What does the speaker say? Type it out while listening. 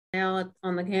now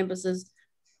on the campuses,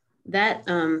 that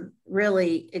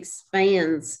really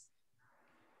expands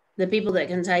the people that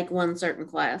can take one certain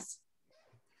class.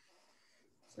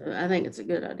 So I think it's a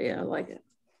good idea. I like it.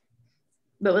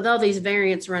 But with all these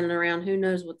variants running around, who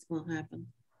knows what's going to happen?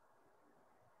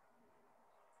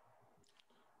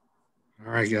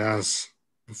 All right, guys.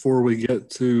 Before we get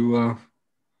to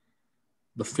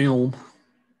the film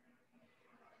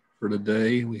for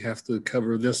today, we have to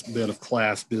cover this bit of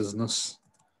class business.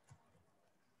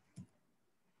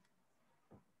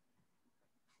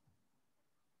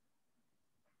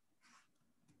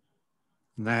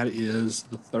 And that is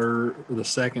the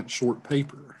second short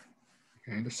paper.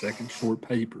 Okay, the second short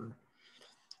paper.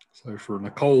 So for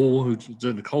Nicole,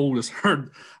 Nicole just heard,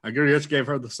 I guess gave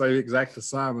her the same exact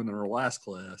assignment in her last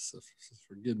class. So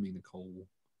forgive me, Nicole.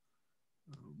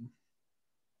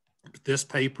 But this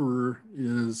paper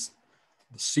is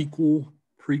the sequel,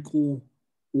 prequel,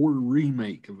 or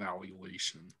remake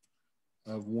evaluation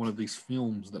of one of these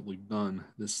films that we've done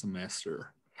this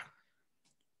semester.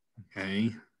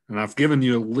 Okay, and I've given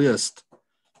you a list.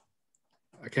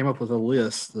 I came up with a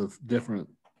list of different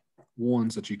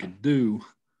ones that you can do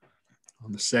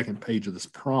on the second page of this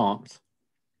prompt.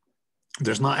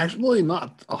 There's not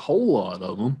a whole lot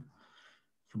of them.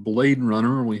 For Blade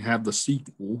Runner, we have the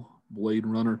sequel, Blade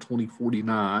Runner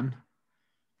 2049.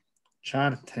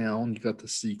 Chinatown, you got the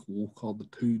sequel called The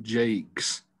Two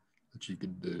Jakes that you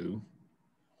could do.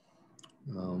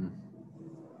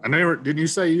 Didn't you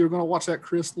say you were going to watch that,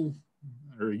 Crystal?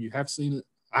 Or you have seen it?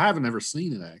 I haven't ever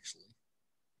seen it, actually.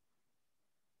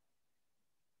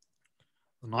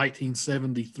 The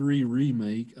 1973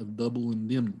 remake of Double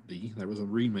Indemnity. There was a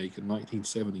remake in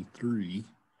 1973.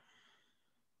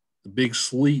 The Big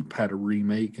Sleep had a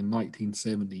remake in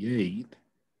 1978.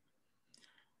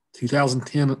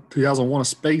 2001 A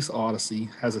Space Odyssey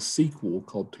has a sequel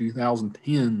called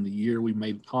 2010, The Year We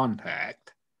Made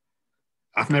Contact.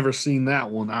 I've never seen that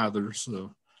one either,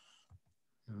 so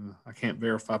I can't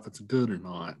verify if it's good or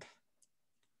not.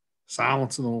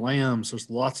 Silence of the Lambs, there's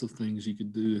lots of things you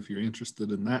could do if you're interested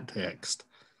in that text.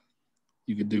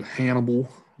 You could do Hannibal,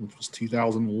 which was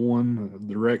 2001, a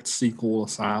direct sequel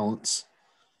to Silence.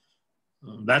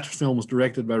 That film was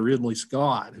directed by Ridley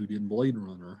Scott, who did Blade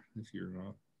Runner, if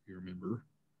you remember.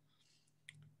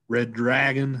 Red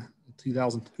Dragon, the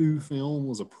 2002 film,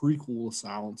 was a prequel to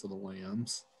Silence of the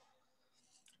Lambs.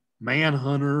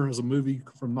 Manhunter is a movie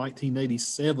from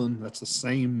 1987. That's the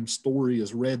same story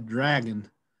as Red Dragon,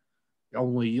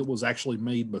 only it was actually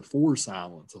made before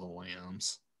Silence of the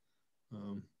Lambs.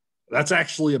 That's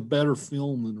actually a better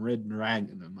film than Red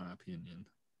Dragon, in my opinion.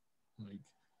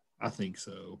 I think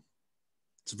so.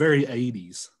 It's very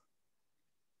 80s.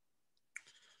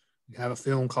 You have a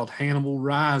film called Hannibal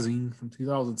Rising from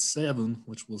 2007,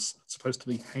 which was supposed to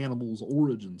be Hannibal's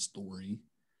origin story.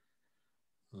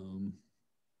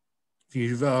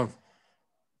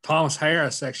 Thomas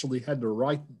Harris actually had to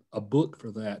write a book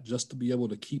for that just to be able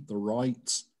to keep the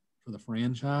rights for the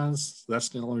franchise. That's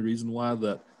the only reason why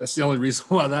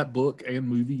that book and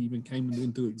movie even came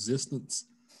into existence.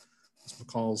 It's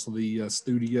because the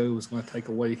studio was going to take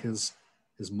away his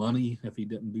money if he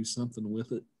didn't do something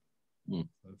with it.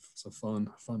 It's a fun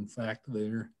fact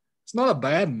there. It's not a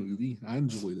bad movie. I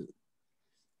enjoyed it.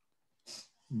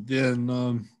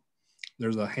 Then there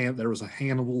was a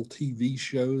Hannibal TV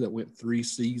show that went 3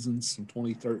 seasons from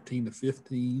 2013 to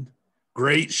 15.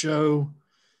 Great show.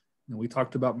 And we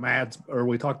talked about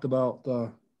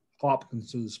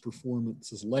Hopkins'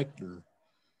 performance as Lecter,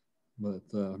 but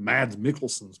Mads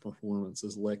Mikkelsen's performance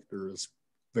as Lecter is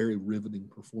very riveting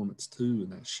performance too in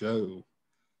that show.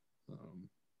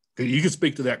 You can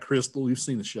speak to that, Crystal. You've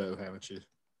seen the show, haven't you?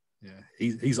 Yeah,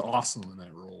 he's awesome in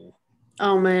that role.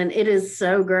 Oh man, it is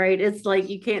so great. It's like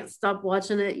you can't stop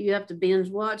watching it. You have to binge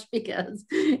watch because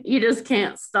you just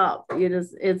can't stop.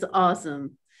 It's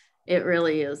awesome. It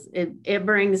really is. It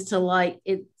brings to light,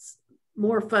 it's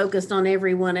more focused on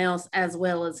everyone else as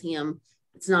well as him.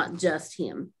 It's not just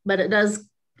him, but it does,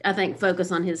 I think,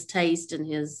 focus on his taste and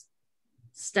his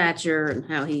stature and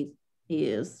how he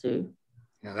is too.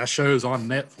 Yeah, that show's on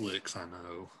Netflix, I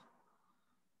know.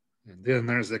 And then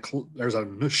there's a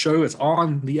new show that's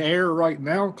on the air right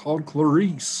now called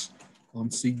Clarice on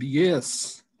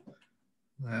CBS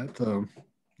that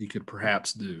you could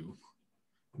perhaps do.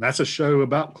 That's a show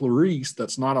about Clarice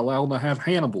that's not allowed to have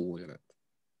Hannibal in it.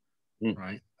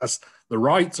 Right? The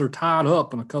rights are tied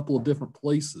up in a couple of different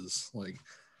places. Like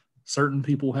certain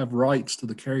people have rights to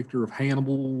the character of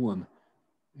Hannibal and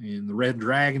the Red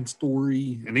Dragon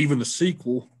story and even the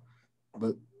sequel,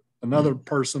 but another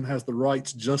person has the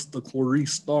rights just to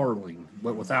Clarice Starling,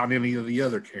 but without any of the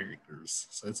other characters.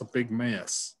 So it's a big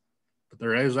mess. But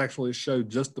there is actually a show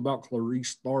just about Clarice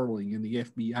Starling in the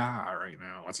FBI right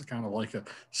now. It's kind of like a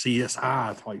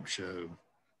CSI type show.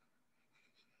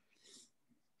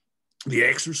 The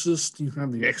Exorcist, you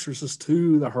have The Exorcist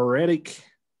 2, The Heretic,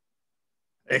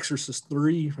 Exorcist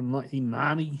 3 from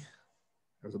 1990.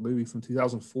 There's a movie from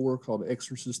 2004 called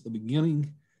Exorcist: The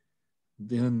Beginning.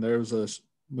 Then there's a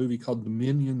movie called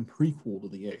Dominion, prequel to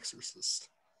The Exorcist.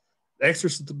 The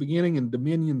Exorcist: The Beginning and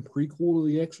Dominion, prequel to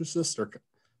The Exorcist, are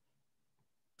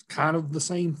kind of the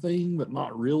same thing, but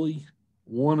not really.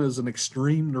 One is an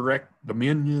extreme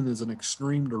Dominion is an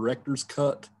extreme director's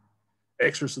cut.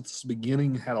 Exorcist's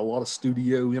Beginning had a lot of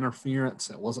studio interference.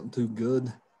 It wasn't too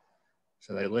good.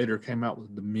 So they later came out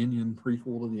with Dominion,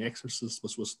 prequel to The Exorcist,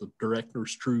 which was the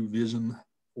director's true vision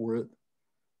for it.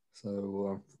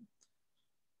 So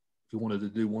if you wanted to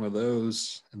do one of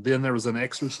those. And then there was an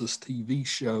Exorcist TV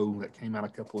show that came out a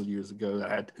couple of years ago that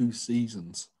had 2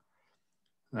 seasons.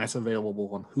 And that's available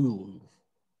on Hulu.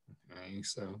 Okay,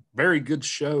 so very good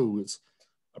show.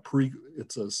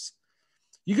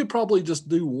 You could probably just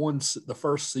do the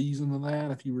first season of that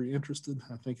if you were interested.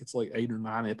 I think it's like 8 or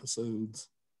 9 episodes.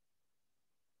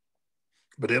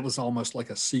 But it was almost like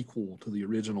a sequel to the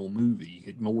original movie,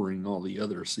 ignoring all the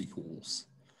other sequels.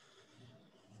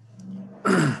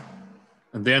 And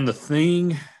then The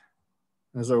Thing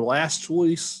as our last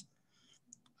choice.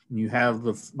 You have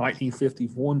the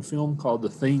 1951 film called The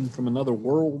Thing from Another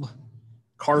World.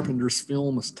 Carpenter's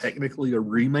film is technically a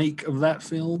remake of that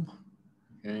film.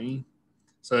 Okay.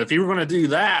 So if you were going to do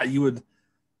that, you would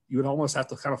almost have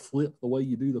to kind of flip the way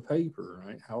you do the paper,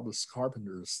 right? How does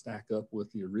Carpenter's stack up with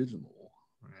the original,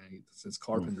 right? Since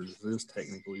Carpenter's is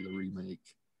technically the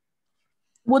remake.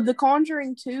 Would The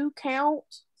Conjuring 2 count?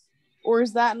 Or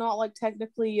is that not like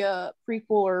technically a prequel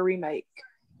or a remake?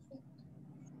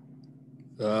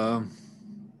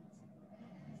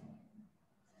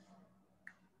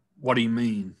 What do you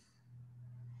mean?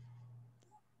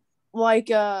 Like,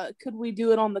 could we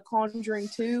do it on The Conjuring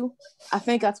 2? I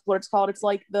think that's what it's called. It's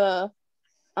like the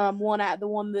one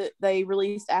that they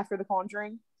released after The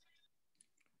Conjuring.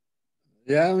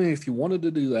 Yeah, I mean, if you wanted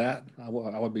to do that, I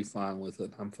would be fine with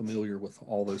it. I'm familiar with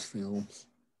all those films.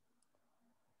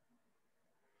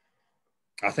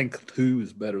 I think 2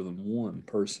 is better than 1,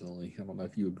 personally. I don't know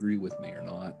if you agree with me or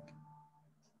not.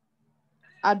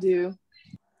 I do.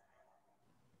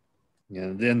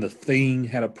 And then The Thing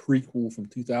had a prequel from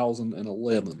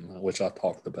 2011, which I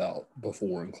talked about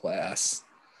before in class.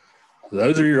 So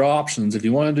those are your options. If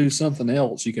you want to do something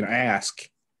else, you can ask,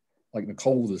 like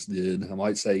Nicole just did. I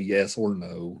might say yes or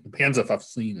no. Depends if I've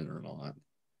seen it or not.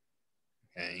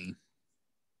 Okay.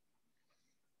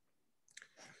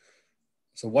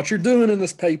 So what you're doing in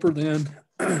this paper then,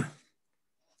 you're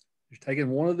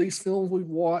taking one of these films we've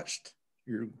watched.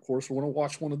 You're, of course, want to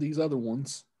watch one of these other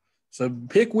ones. So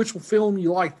pick which film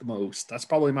you like the most. That's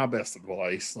probably my best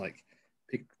advice. Like,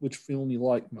 pick which film you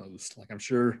like most. I'm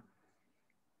sure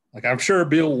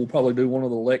Bill will probably do one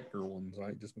of the Lecter ones,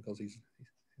 right? Just because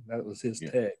that was his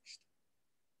text.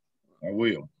 I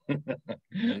will.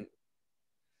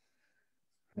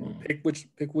 Right.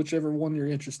 Pick whichever one you're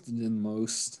interested in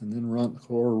most, and then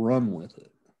run with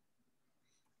it.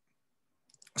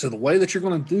 So the way that you're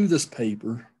going to do this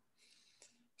paper,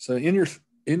 so in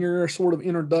your sort of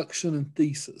introduction and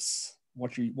thesis,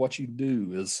 what you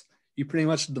do is you pretty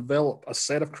much develop a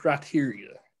set of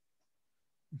criteria.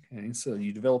 Okay, so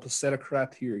you develop a set of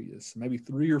criteria, so maybe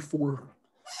 3 or 4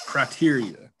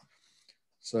 criteria.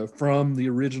 So from the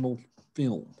original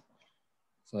film.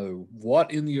 So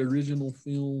what in the original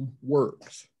film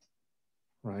works,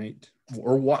 right?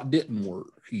 Or what didn't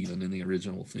work even in the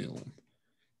original film.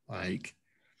 Like,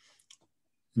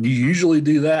 you usually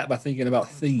do that by thinking about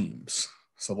themes.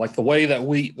 So like the way that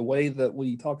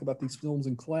we talk about these films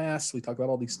in class, we talk about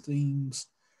all these themes.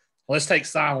 Let's take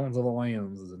Silence of the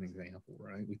Lambs as an example,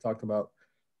 right? We talked about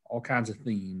all kinds of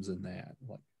themes in that,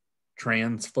 like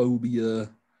transphobia,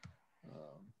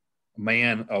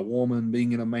 a woman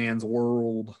being in a man's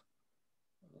world,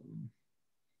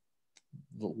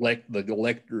 the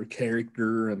Lecter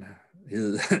character and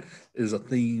is a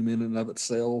theme in and of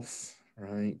itself,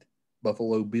 right?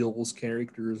 Buffalo Bill's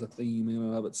character is a theme in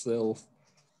and of itself.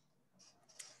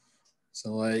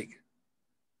 So, like,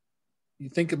 you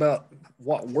think about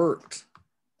what worked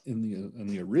in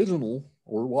the original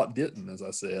or what didn't, as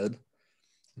I said.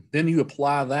 Then you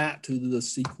apply that to the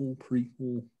sequel,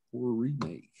 prequel, or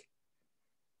remake.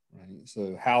 Right?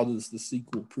 So how does the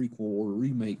sequel, prequel, or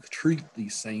remake treat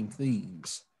these same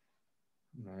themes?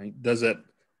 Right? Does it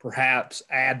perhaps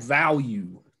add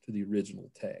value to the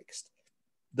original text?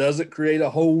 Does it create a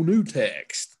whole new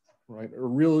text, right? A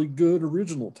really good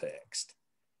original text?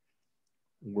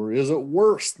 or is it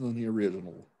worse than the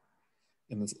original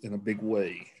in a big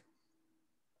way?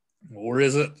 Or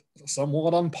is it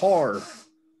somewhat on par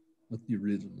with the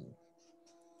original?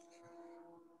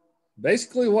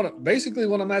 Basically, what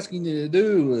I'm asking you to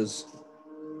do is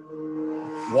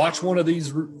watch one of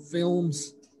these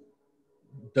films.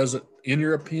 Does it, in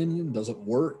your opinion, does it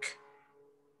work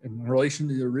in relation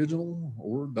to the original,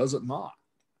 or does it not?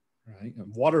 Right?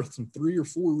 And what are some 3 or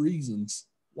 4 reasons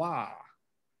why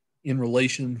in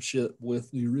relationship with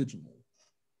the original?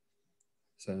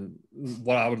 So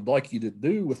what I would like you to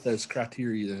do with those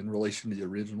criteria in relation to the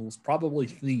original is probably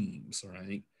themes,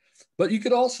 right? But you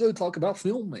could also talk about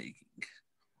filmmaking,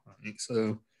 right?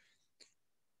 So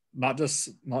not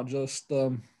just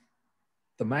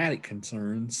thematic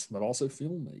concerns, but also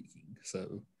filmmaking.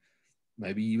 So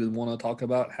maybe you would want to talk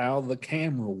about how the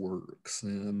camera works,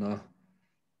 and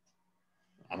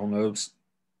I don't know,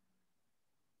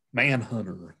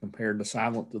 Manhunter compared to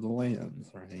Silent to the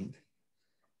Lambs, right?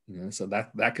 So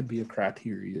that could be a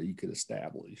criteria you could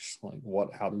establish, like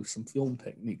how do some film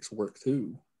techniques work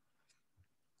too.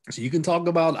 So you can talk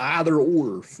about either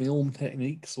or film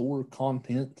techniques or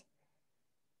content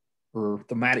or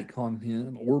thematic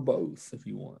content or both if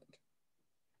you want.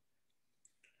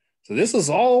 So this is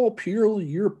all purely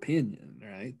your opinion,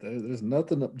 right? There's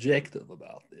nothing objective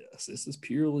about this. This is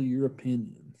purely your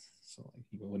opinion. So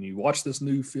when you watch this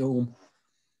new film,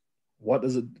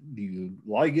 do you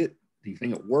like it? Do you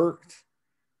think it worked?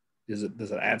 Does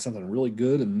it add something really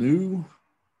good and new?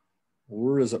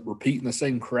 Or is it repeating the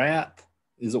same crap?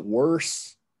 Is it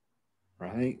worse?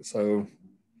 Right? So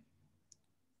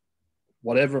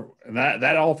whatever, and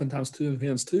that oftentimes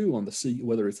depends too on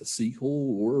whether it's a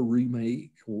sequel or a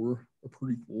remake or a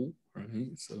prequel,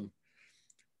 right? So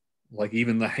like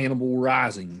even the Hannibal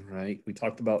Rising, right? We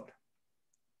talked about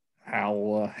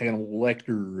how Hannibal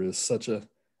Lecter is such a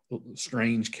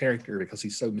strange character because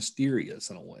he's so mysterious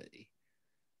in a way.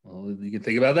 Well, you can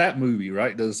think about that movie,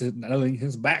 right? Knowing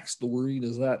his backstory,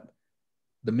 does that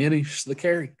diminish the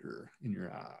character in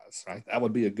your eyes, right? That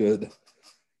would be a good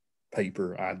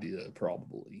paper idea,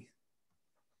 probably.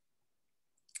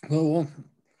 Well,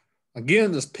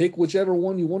 again, just pick whichever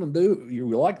one you want to do, you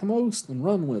like the most, and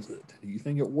run with it. Do you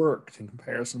think it worked in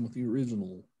comparison with the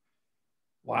original?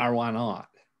 Why or why not?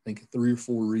 Think of 3 or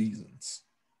 4 reasons.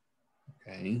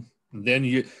 Okay. And then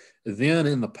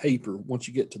in the paper, once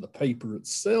you get to the paper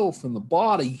itself and the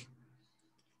body,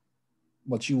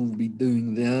 what you will be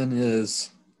doing then is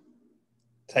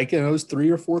taking those 3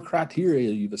 or 4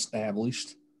 criteria you've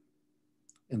established,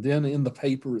 and then in the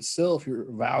paper itself, you're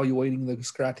evaluating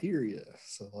those criteria.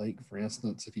 So like, for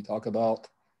instance, if you talk about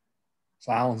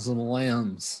Silence of the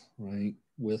Lambs, right,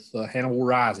 with Hannibal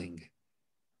Rising,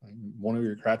 one of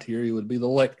your criteria would be the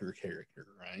Lecter character,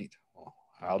 right? Well,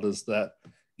 how does that,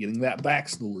 getting that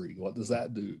backstory, what does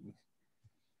that do?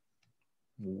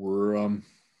 Or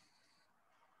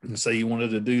say you wanted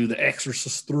to do The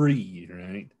Exorcist 3,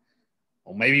 right?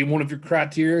 Well, maybe one of your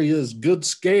criteria is good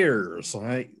scares,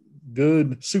 right?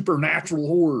 Good supernatural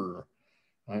horror.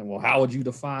 Right? Well, how would you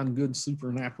define good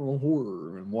supernatural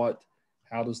horror, and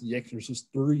how does The Exorcist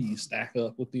 3 stack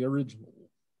up with the original?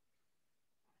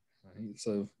 Right?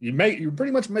 So you're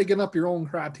pretty much making up your own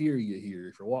criteria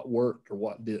here for what worked or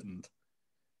what didn't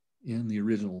in the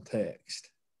original text.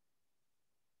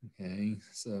 Okay,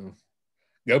 so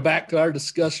go back to our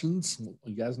discussions.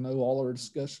 You guys know all our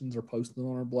discussions are posted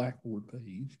on our Blackboard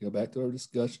page. Go back to our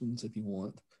discussions if you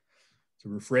want to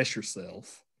refresh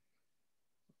yourself.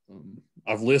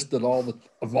 I've listed all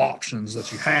of options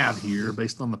that you have here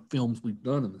based on the films we've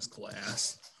done in this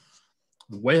class.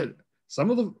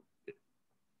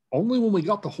 Only when we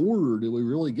got to horror did we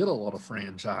really get a lot of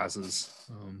franchises.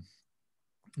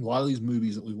 A lot of these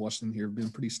movies that we watched in here have been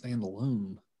pretty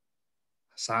standalone.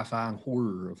 Sci-fi and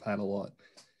horror have a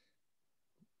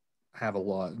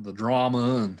lot. The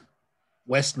drama and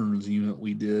westerns unit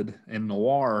we did, and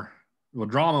noir. Well,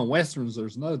 drama and westerns,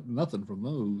 there's nothing from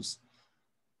those.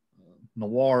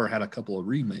 Noir had a couple of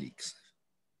remakes.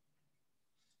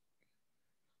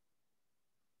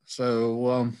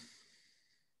 So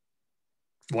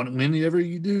whenever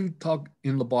you do talk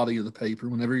in the body of the paper,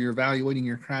 whenever you're evaluating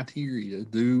your criteria,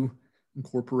 do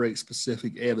incorporate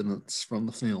specific evidence from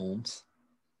the films.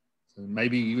 So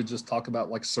maybe you would just talk about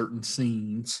like certain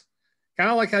scenes, kind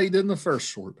of like how you did in the first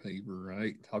short paper,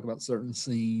 right? Talk about certain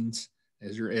scenes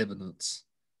as your evidence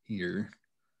here.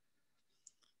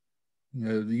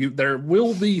 There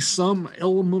will be some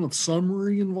element of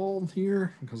summary involved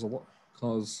here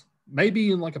because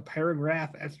maybe in like a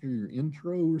paragraph after your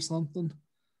intro or something,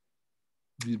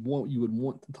 you would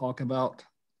want to talk about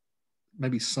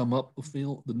maybe sum up the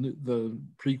film, the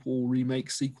prequel,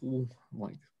 remake, sequel,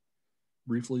 like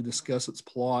briefly discuss its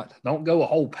plot. Don't go a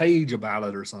whole page about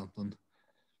it or something,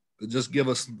 but just give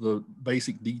us the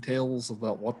basic details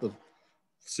about what the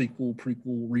sequel,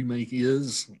 prequel, remake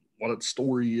is, what its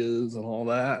story is, and all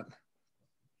that.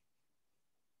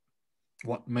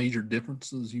 What major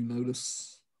differences you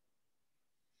notice.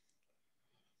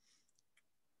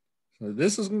 So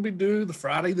this is going to be due the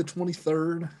Friday the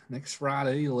 23rd, next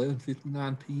Friday,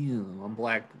 11:59 p.m. on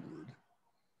Blackboard.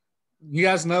 You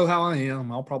guys know how I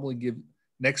am. I'll probably give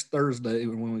next Thursday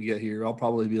when we get here, I'll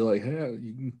probably be like, hey,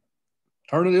 you can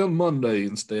turn it in Monday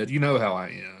instead. You know how I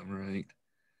am, right?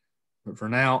 But for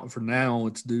now,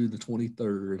 it's due the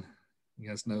 23rd. You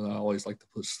guys know I always like to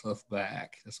push stuff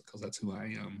back. That's because that's who I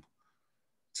am.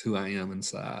 It's who I am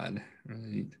inside,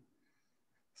 right?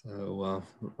 So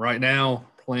right now,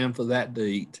 plan for that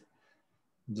date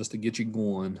just to get you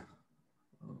going.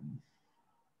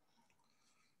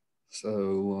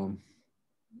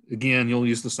 Again, you'll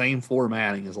use the same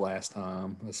formatting as last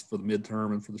time. That's for the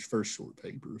midterm and for the first short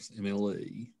papers,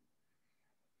 MLA.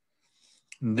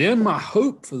 And then my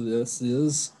hope for this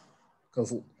is,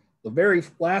 because the very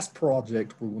last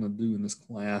project we're going to do in this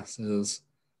class is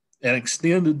an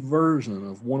extended version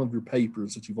of one of your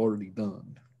papers that you've already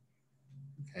done.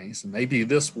 Okay, so maybe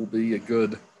this will be a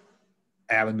good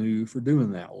avenue for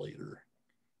doing that later.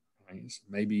 Right? So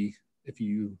maybe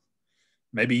you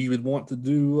would want to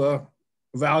do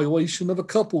evaluation of a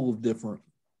couple of different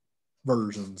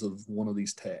versions of one of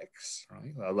these texts,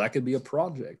 right? That could be a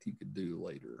project you could do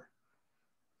later.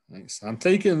 Right? So I'm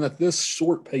thinking that this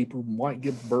short paper might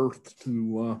give birth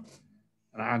to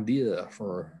an idea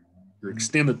for your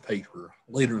extended paper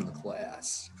later in the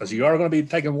class, because you are going to be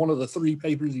taking one of the 3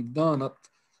 papers you've done up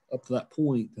to that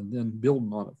point and then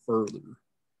building on it further.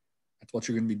 That's what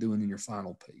you're going to be doing in your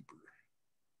final paper.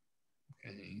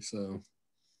 Okay, so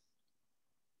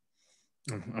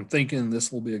I'm thinking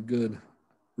this will be a good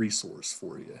resource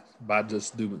for you by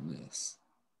just doing this.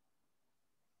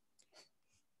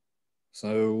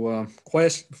 So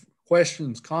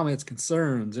questions, comments,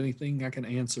 concerns, anything I can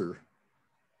answer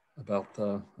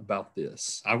about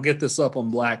this. I'll get this up on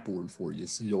Blackboard for you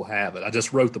so you'll have it. I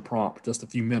just wrote the prompt just a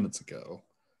few minutes ago.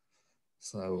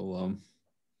 So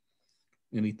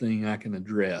anything I can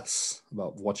address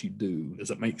about what you do.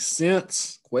 Does it make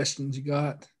sense? Questions you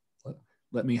got?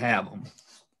 Let me have them.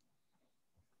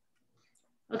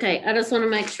 Okay, I just want to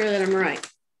make sure that I'm right.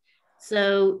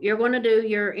 So you're going to do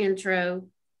your intro,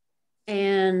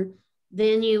 and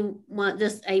then you want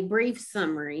just a brief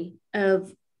summary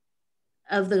of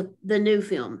the new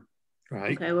film.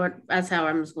 Right. Okay, well, that's how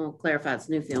I'm just going to clarify it's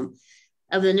new film.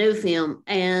 Of the new film,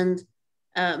 and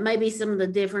maybe some of the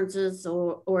differences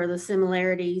or the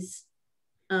similarities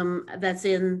that's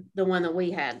in the one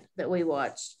that we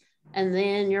watched. And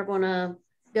then you're going to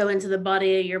go into the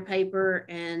body of your paper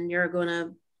and you're going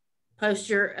to post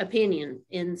your opinion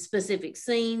in specific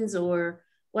scenes or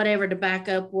whatever to back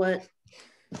up what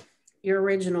your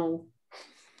original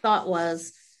thought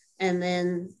was, and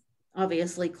then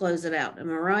obviously close it out. Am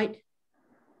I right?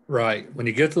 Right. When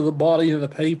you get to the body of the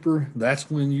paper, that's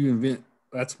when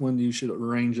you should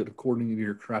arrange it according to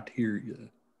your criteria.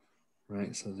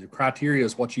 Right. So the criteria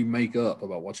is what you make up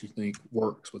about what you think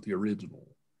works with the original.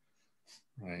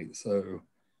 Right. So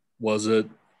was it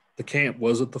the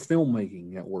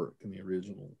filmmaking that worked in the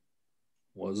original?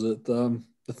 Was it the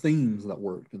themes that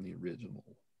worked in the original?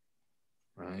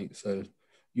 Right. So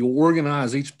you'll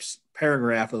organize each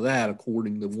paragraph of that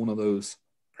according to one of those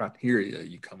criteria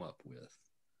you come up with.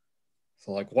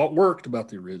 So like what worked about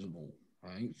the original,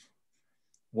 right?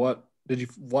 A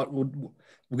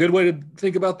good way to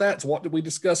think about that is what did we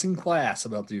discuss in class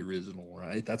about the original,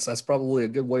 right? That's probably a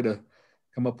good way to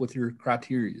come up with your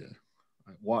criteria.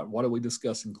 Right? What did we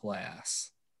discuss in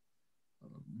class?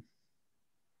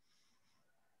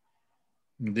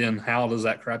 And then how does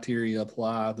that criteria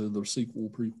apply to the sequel,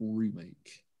 prequel,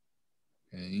 remake?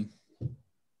 Okay.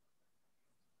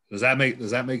 Does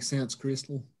that make sense,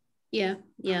 Crystal? Yeah.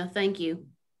 Thank you.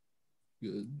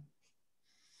 Good.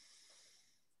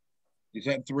 Is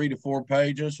that 3 to 4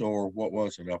 pages or what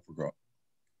was it? I forgot.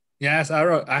 Yes,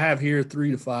 I have here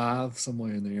 3 to 5,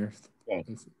 somewhere in there. Oh.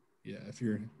 If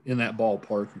you're in that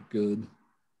ballpark, you're good.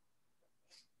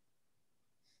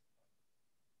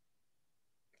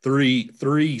 3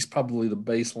 is probably the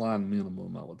baseline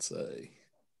minimum, I would say,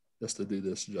 just to do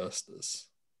this justice.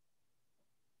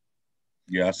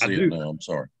 Yeah, I see it now. I'm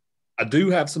sorry. I do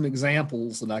have some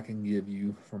examples that I can give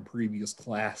you from previous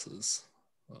classes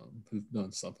who've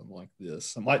done something like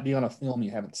this. It might be on a film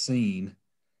you haven't seen,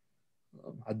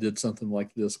 I did something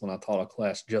like this when I taught a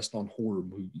class just on horror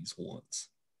movies once.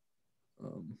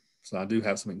 So I do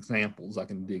have some examples I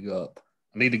can dig up.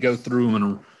 I need to go through them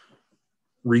and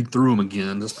read through them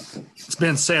again. It's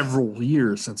been several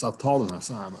years since I've taught an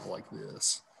assignment like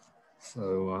this.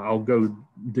 So I'll go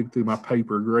dig through my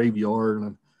paper graveyard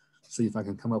and see if I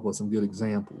can come up with some good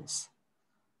examples.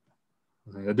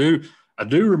 I do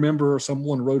remember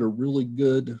someone wrote a really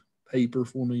good paper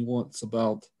for me once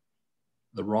about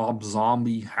the Rob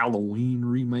Zombie Halloween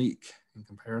remake in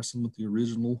comparison with the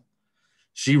original.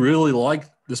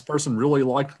 This person really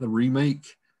liked the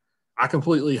remake. I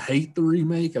completely hate the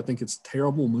remake. I think it's a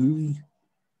terrible movie.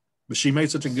 But she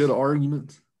made such a good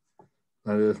argument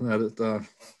that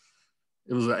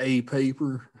it was an A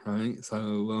paper, right?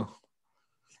 So,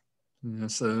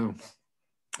 so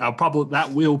that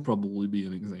will probably be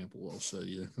an example I'll show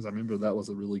you, because I remember that was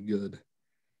a really good.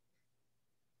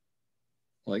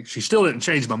 Like, she still didn't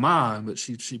change my mind, but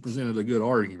she presented a good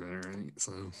argument, right?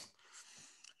 So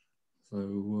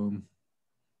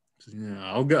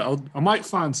yeah, I might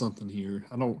find something here.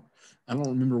 I don't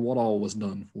remember what all was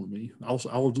done for me. I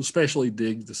will especially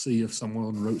dig to see if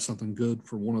someone wrote something good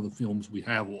for one of the films we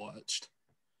have watched,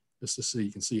 just to see,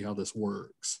 you can see how this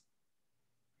works.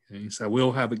 Okay, so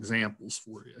we'll have examples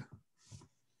for you.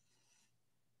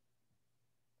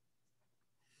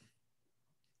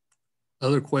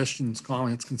 Other questions,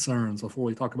 comments, concerns before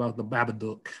we talk about the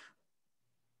Babadook?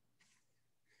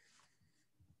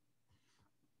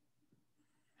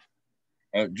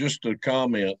 Just a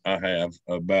comment I have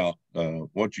about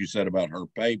what you said about her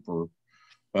paper.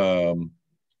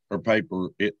 Her paper,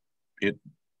 it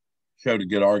showed a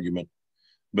good argument,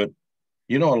 but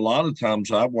a lot of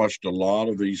times I've watched a lot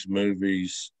of these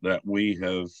movies that we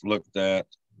have looked at.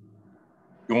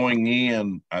 Going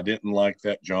in, I didn't like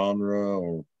that genre,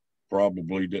 or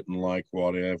probably didn't like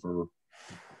whatever.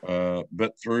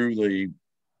 But through the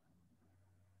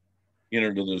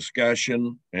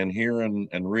discussion and hearing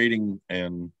and reading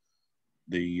and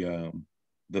the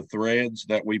threads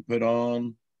that we put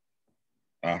on,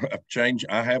 I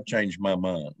have changed my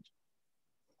mind.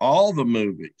 All the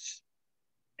movies,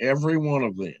 every one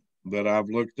of them that I've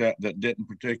looked at that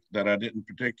I didn't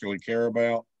particularly care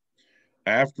about,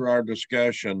 after our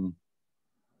discussion,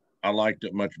 I liked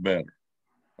it much better.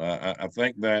 I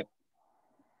think that,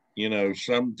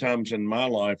 sometimes in my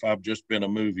life, I've just been a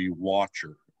movie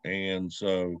watcher. And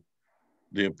so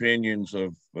the opinions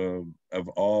of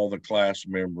all the class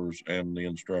members and the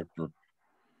instructor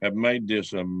have made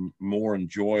this a more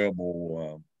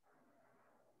enjoyable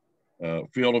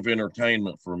field of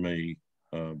entertainment for me.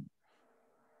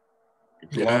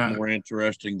 It's a lot more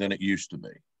interesting than it used to be.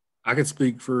 I could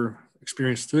speak for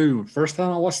experience too. First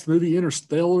time I watched the movie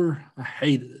Interstellar, I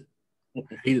hated it.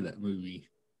 I hated that movie.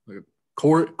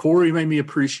 Corey made me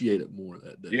appreciate it more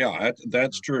that day. Yeah,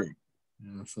 that's true.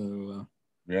 Yeah, so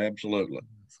yeah, absolutely.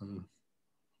 So,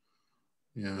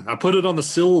 yeah, I put it on the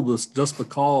syllabus just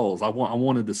because I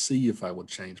wanted to see if I would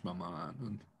change my mind,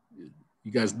 and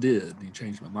you guys did. You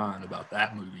changed my mind about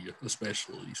that movie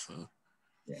especially. So,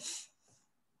 yeah.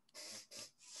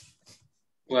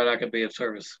 Glad I could be of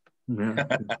service. Yeah,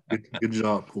 good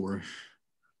job, Corey.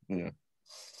 Yeah.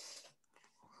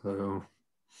 So,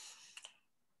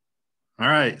 all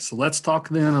right. So let's talk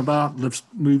then about this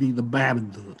movie, The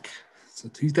Babadook. It's a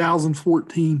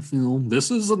 2014 film.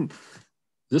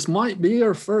 This might be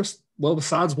our first. Well,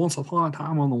 besides Once Upon a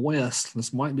Time on the West,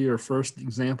 this might be our first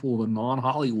example of a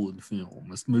non-Hollywood film.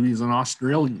 This movie is an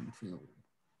Australian film.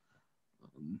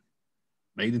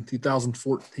 Made in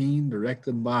 2014,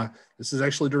 this is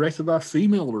actually directed by a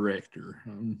female director.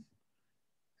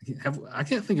 I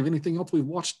can't think of anything else we've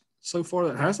watched so far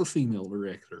that has a female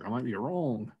director. I might be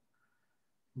wrong.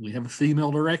 We have a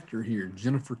female director here.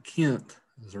 Jennifer Kent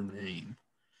is her name.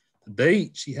 To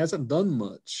date, she hasn't done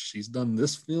much. She's done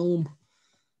this film,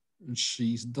 and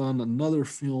she's done another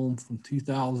film from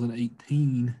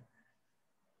 2018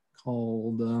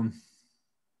 called,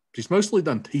 she's mostly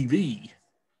done TV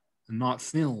and not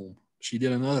film. She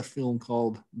did another film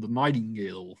called The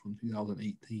Nightingale from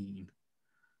 2018.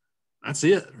 That's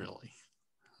it, really.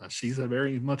 She's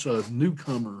very much a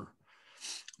newcomer.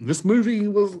 This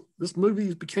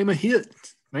movie became a hit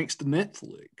thanks to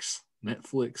Netflix.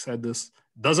 Netflix had this.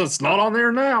 It's not on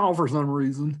there now for some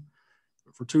reason.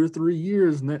 But for 2 or 3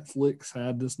 years, Netflix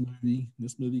had this movie.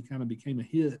 This movie kind of became a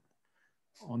hit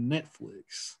on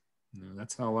Netflix.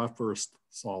 That's how I first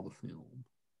saw the film.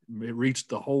 It reached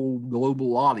the whole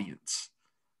global audience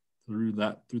through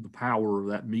the power of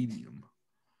that medium.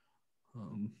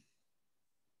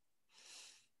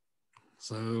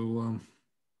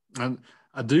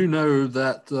 I do know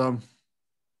that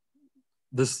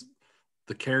this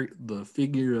the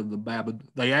figure of the Babadook.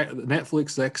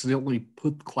 Netflix accidentally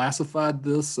classified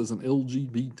this as an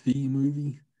LGBT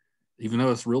movie, even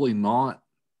though it's really not.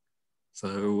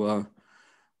 So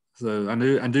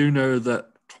I do know that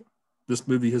this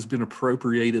movie has been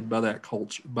appropriated by that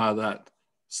culture, by that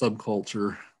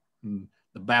subculture, and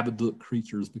the Babadook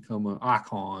creature has become an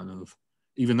icon of,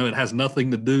 even though the movie has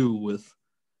nothing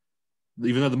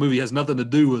to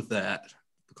do with that,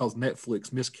 because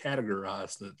Netflix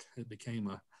miscategorized it. It became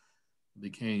a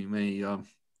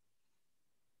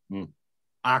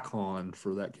icon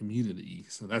for that community.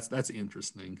 So that's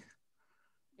interesting.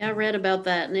 I read about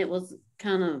that, and it was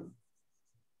kind of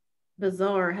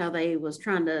bizarre how they was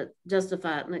trying to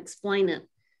justify it and explain it,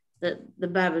 that the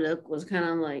Babadook was kind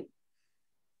of like,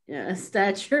 a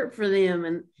stature for them,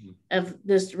 and of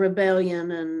this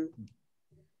rebellion, and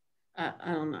I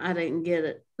don't know, I didn't get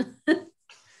it.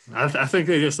 I think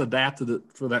they just adapted it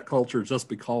for that culture just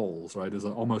because, right? It's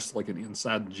almost like an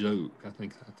inside joke. I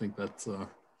think that's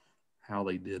how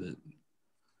they did it.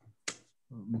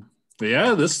 But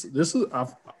yeah, this is,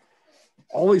 I've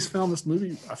always found this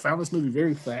movie. I found this movie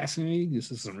very fascinating.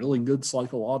 This is some really good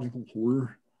psychological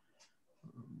horror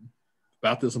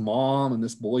about this mom and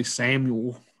this boy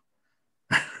Samuel.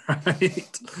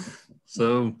 Right.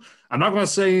 So I'm not going to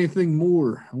say anything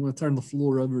more. I'm going to turn the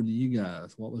floor over to you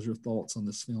guys. What was your thoughts on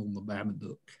this film, The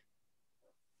Babadook?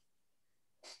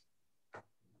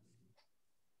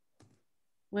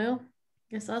 Well,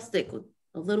 I guess I'll stick with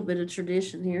a little bit of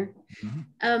tradition here.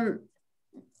 Mm-hmm.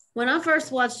 When I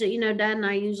first watched it, Dad and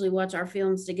I usually watch our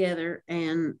films together,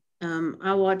 and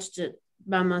I watched it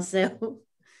by myself,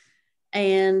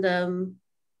 and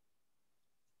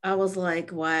I was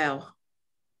like, wow.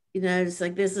 It's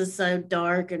like, this is so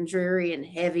dark and dreary and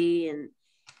heavy. And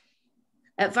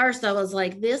at first I was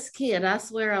like, this kid, I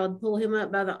swear I would pull him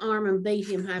up by the arm and beat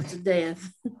him half to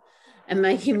death and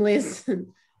make him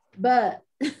listen. But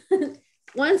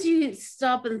once you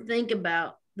stop and think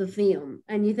about the film,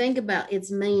 and you think about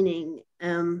its meaning,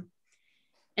 and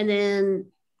then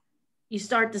you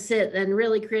start to sit and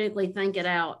really critically think it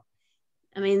out,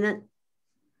 I mean, that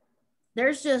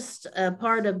there's just a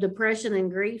part of depression and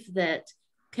grief that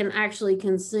can actually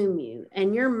consume you.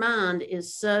 And your mind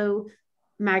is so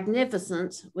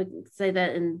magnificent, we can say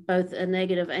that in both a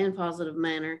negative and positive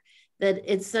manner, that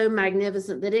it's so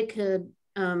magnificent that it could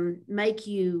make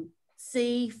you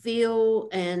see, feel,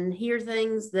 and hear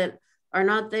things that are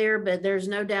not there, but there's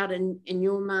no doubt in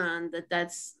your mind that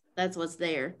that's what's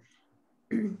there.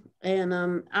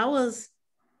 And I was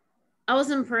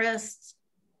impressed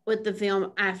with the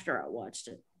film after I watched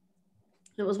it.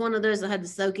 It was one of those that had to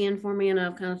soak in for me, and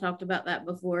I've kind of talked about that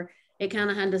before. It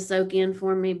kind of had to soak in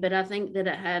for me, but I think that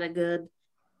it had a good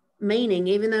meaning,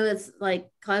 even though it's like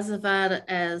classified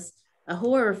as a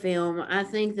horror film. I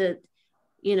think that,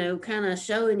 kind of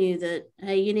showing you that,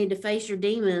 hey, you need to face your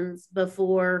demons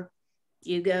before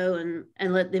you go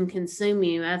and let them consume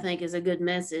you, I think is a good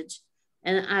message.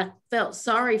 And I felt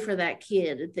sorry for that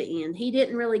kid at the end. He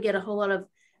didn't really get a whole lot of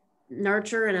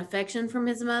nurture and affection from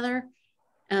his mother.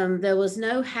 There was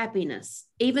no happiness.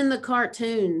 Even the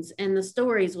cartoons and the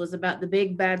stories was about the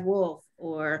big bad wolf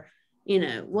or,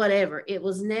 whatever. It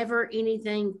was never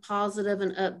anything positive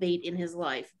and upbeat in his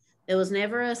life. There was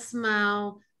never a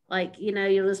smile, like,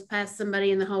 you'll just pass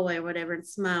somebody in the hallway or whatever and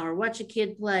smile, or watch a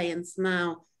kid play and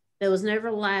smile. There was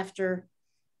never laughter.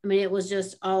 I mean, it was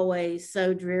just always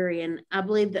so dreary. And I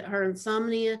believe that her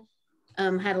insomnia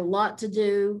had a lot to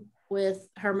do with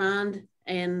her mind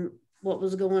and what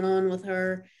was going on with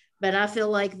her. But I feel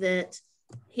like that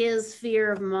his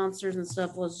fear of monsters and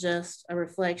stuff was just a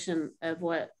reflection of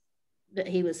what that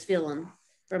he was feeling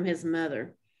from his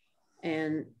mother.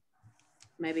 And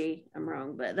maybe I'm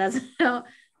wrong, but that's how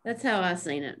I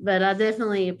seen it. But I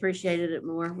definitely appreciated it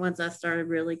more once I started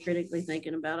really critically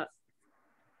thinking about it.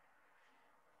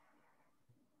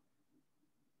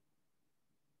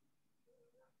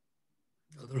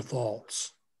 Other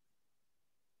thoughts?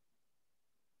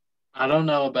 I don't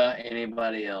know about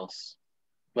anybody else,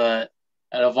 but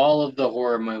out of all of the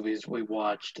horror movies we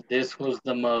watched, this was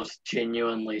the most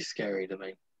genuinely scary to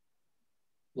me.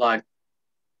 Like,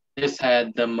 this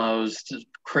had the most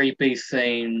creepy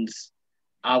scenes.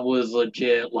 I was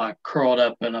legit like curled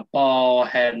up in a ball,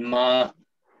 had my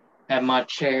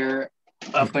chair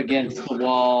up against the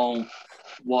wall,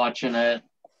 watching it.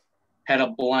 Had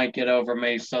a blanket over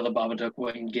me so the Babadook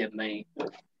wouldn't get me.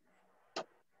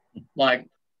 Like,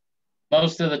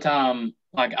 most of the time,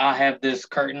 like, I have this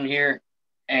curtain here,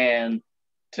 and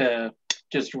to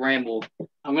just ramble,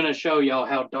 I'm going to show y'all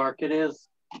how dark it is.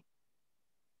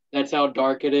 That's how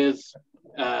dark it is.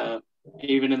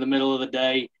 Even in the middle of the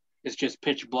day, it's just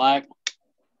pitch black.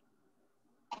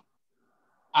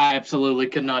 I absolutely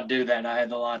could not do that. I had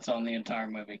the lights on the entire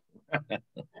movie.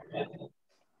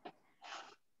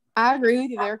 I agree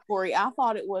with you there, Corey. I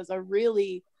thought it was a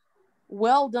really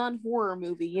well done horror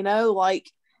movie. You know,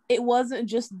 like it wasn't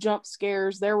just jump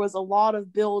scares. There was a lot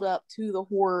of build up to the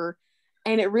horror,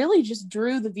 and it really just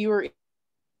drew the viewer.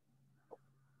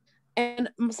 And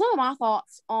some of my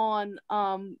thoughts on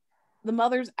the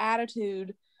mother's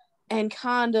attitude and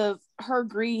kind of her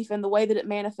grief and the way that it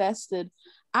manifested,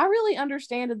 I really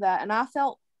understood that, and I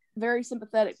felt very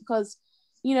sympathetic because,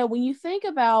 you know, when you think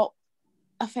about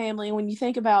a family, when you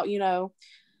think about, you know,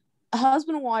 a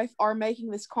husband and wife are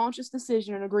making this conscious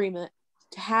decision and agreement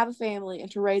to have a family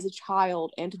and to raise a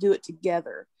child and to do it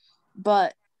together.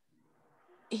 But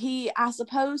I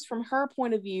suppose from her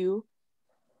point of view,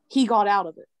 he got out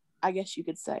of it, I guess you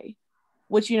could say,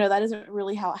 which, you know, that isn't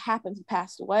really how it happened. He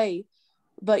passed away.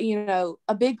 But, you know,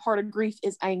 a big part of grief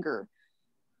is anger.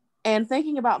 And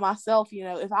thinking about myself, you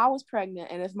know, if I was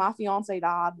pregnant and if my fiance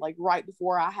died like right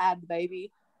before I had the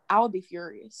baby, I would be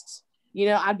furious. You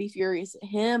know, I'd be furious at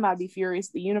him. I'd be furious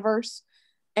at the universe.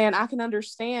 And I can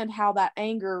understand how that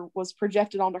anger was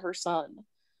projected onto her son.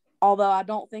 Although I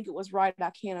don't think it was right,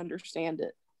 I can't understand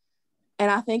it.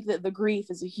 And I think that the grief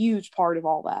is a huge part of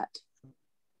all that.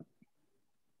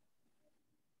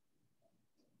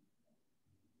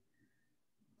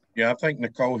 Yeah, I think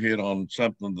Nicole hit on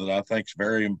something that I think is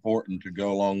very important to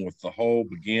go along with the whole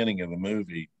beginning of the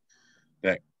movie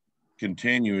that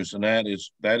continues, and that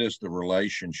is the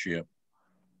relationship.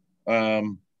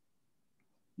 Um,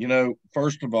 you know,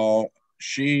 first of all,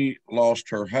 she lost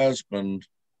her husband,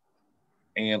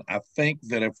 and I think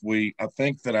that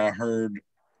I heard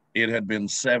it had been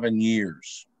 7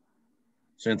 years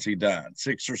since he died,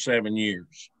 6 or 7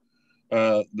 years.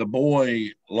 The boy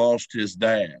lost his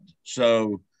dad,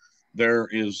 so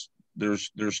there's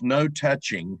no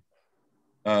touching,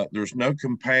 there's no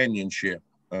companionship.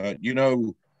 You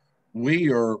know,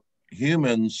 we are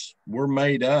humans, we're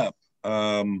made up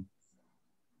to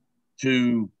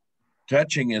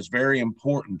touching is very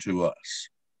important to us.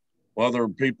 Whether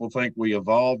people think we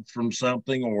evolved from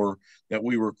something or that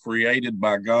we were created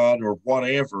by God or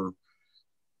whatever,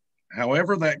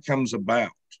 however that comes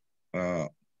about, uh,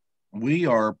 we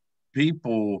are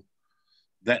people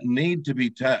that need to be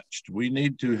touched. We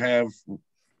need to have,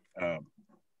 uh,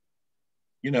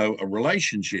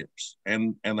 relationships.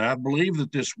 And I believe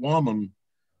that this woman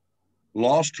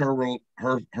lost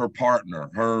her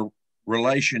partner, her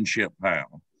relationship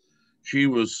pal. She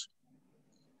was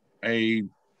a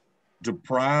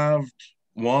deprived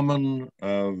woman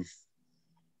of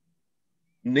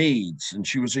needs, and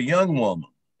she was a young woman,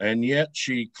 and yet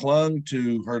she clung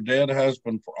to her dead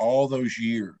husband for all those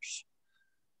years.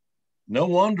 No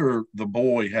wonder the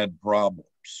boy had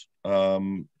problems.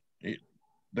 There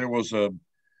was a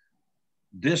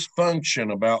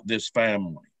dysfunction about this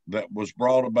family that was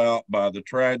brought about by the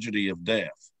tragedy of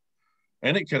death.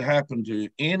 And it could happen to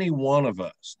any one of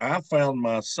us. I found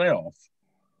myself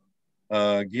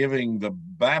giving the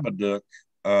Babadook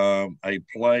a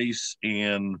place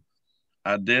in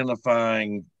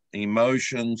identifying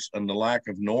emotions and the lack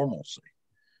of normalcy.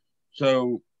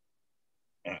 So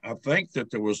I think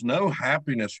that there was no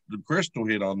happiness. The Crystal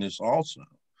hit on this also.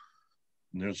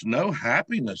 There's no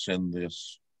happiness in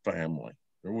this family.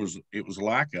 It was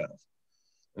lack of.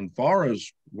 And far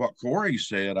as what Corey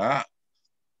said,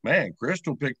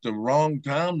 Crystal picked the wrong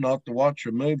time not to watch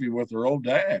a movie with her old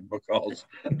dad because,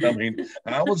 I mean,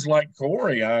 I was like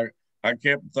Corey. I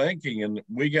kept thinking, and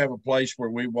we have a place where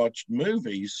we watched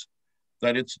movies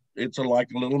that it's like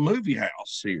a little movie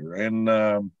house here, and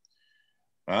I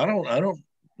don't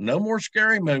no more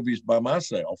scary movies by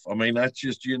myself. I mean, that's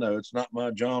just it's not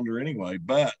my genre anyway.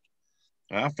 But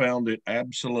I found it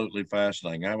absolutely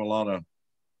fascinating. I have a lot of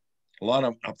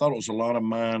I thought it was a lot of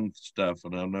mind stuff,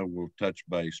 and I know we'll touch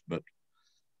base, but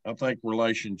I think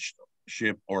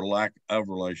relationship or lack of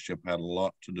relationship had a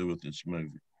lot to do with this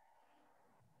movie.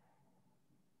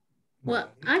 Well,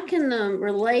 I can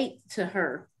relate to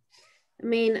her. I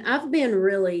mean, I've been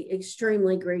really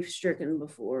extremely grief stricken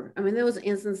before. I mean, there was an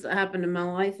instance that happened in my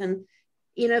life, and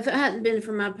if it hadn't been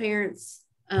for my parents,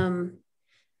 I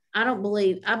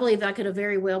believe I could have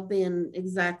very well been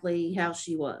exactly how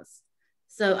she was.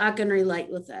 So I can relate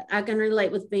with that. I can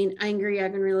relate with being angry. I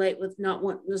can relate with not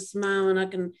wanting to smile, and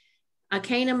I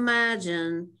can't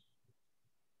imagine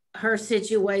her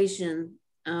situation.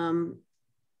 That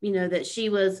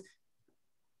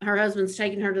her husband's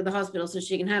taking her to the hospital so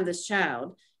she can have this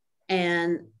child,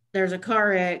 and there's a car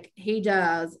wreck. He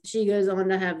dies. She goes on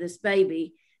to have this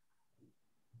baby.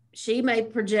 She may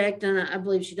project, and I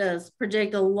believe she does,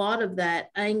 project a lot of that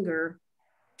anger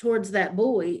towards that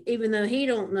boy, even though he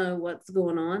don't know what's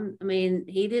going on. I mean,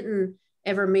 he didn't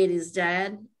ever meet his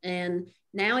dad, and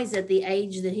now he's at the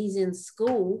age that he's in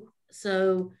school,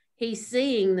 so he's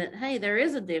seeing that, hey, there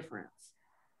is a difference.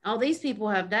 All these people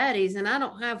have daddies and I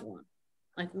don't have one.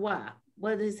 Like, why?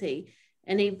 What is he?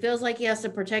 And he feels like he has to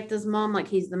protect his mom, like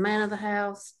he's the man of the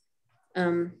house.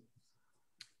 um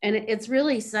and it's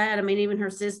really sad. I mean, even her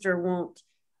sister won't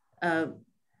uh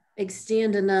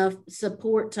extend enough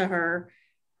support to her.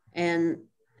 And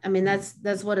I mean,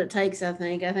 that's what it takes. I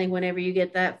think whenever you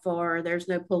get that far, there's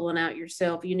no pulling out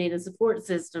yourself. You need a support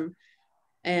system.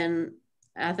 And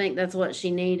I think that's what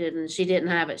she needed, and she didn't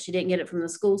have it. She didn't get it from the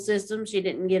school system. She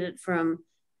didn't get it from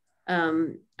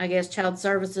I guess child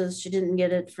services. She didn't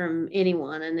get it from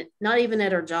anyone, and not even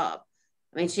at her job.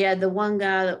 I mean, she had the one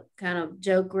guy that kind of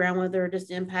joke around with her just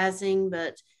in passing,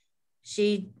 but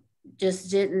she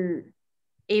just didn't.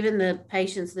 Even the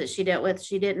patients that she dealt with,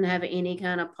 she didn't have any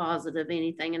kind of positive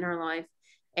anything in her life.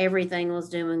 Everything was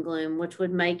doom and gloom, which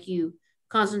would make you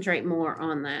concentrate more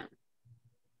on that.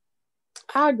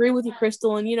 I agree with you,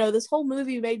 Crystal. And, this whole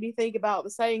movie made me think about the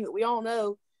saying that we all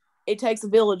know, it takes a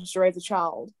village to raise a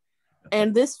child.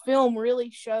 And this film really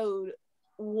showed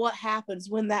what happens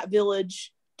when that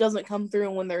village doesn't come through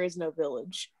and when there is no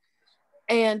village.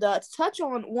 And to touch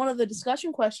on one of the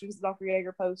discussion questions that Dr.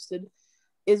 Yeager posted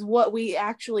is what we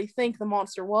actually think the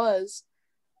monster was.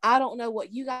 I don't know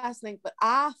what you guys think, but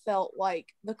I felt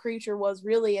like the creature was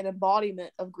really an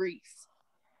embodiment of grief,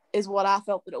 is what I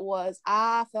felt that it was.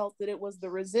 I felt that it was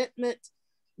the resentment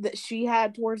that she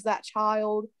had towards that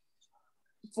child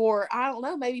for, I don't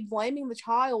know, maybe blaming the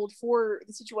child for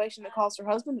the situation that caused her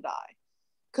husband to die.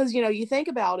 Because, you think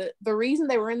about it, the reason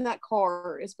they were in that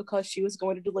car is because she was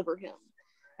going to deliver him.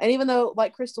 And even though,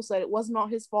 like Crystal said, it was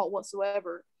not his fault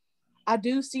whatsoever, I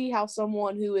do see how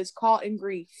someone who is caught in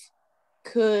grief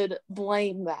could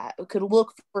blame that, could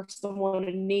look for someone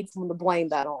and need someone to blame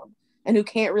that on, and who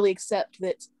can't really accept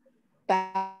that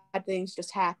bad things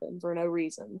just happen for no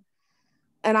reason.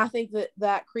 And I think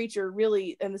that creature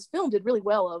really, and this film did really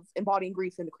well of embodying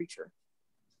grief in the creature.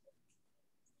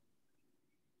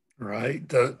 Right.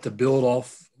 To build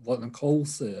off what Nicole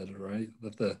said, right?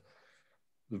 That the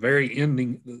very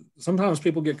ending, sometimes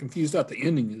people get confused about the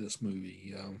ending of this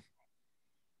movie.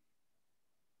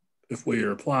 If we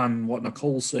are applying what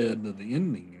Nicole said to the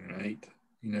ending, right?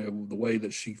 The way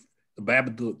that the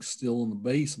Babadook's still in the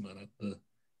basement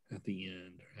at the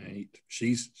end, right?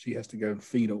 She has to go and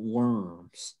feed it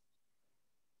worms,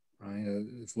 right?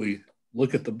 If we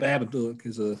look at the Babadook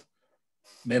as a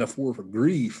metaphor for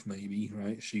grief, maybe,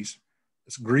 right? It's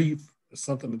grief. It's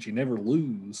something that you never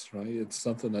lose, right? It's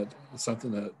something that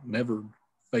never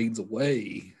fades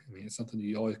away. I mean, it's something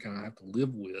you always kind of have to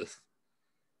live with,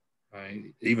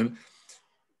 right? Even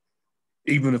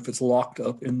if it's locked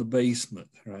up in the basement,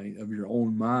 right, of your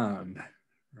own mind,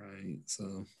 right?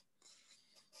 So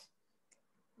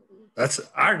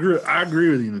I agree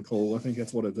with you, Nicole. I think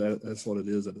that's what it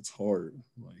is at its heart.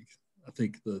 Like, I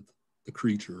think that the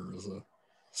creature is a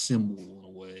symbol in a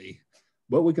way,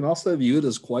 but we can also view it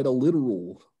as quite a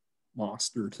literal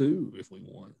monster too, if we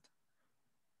want.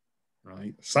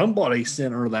 Right? Somebody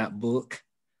sent her that book,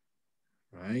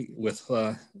 right, with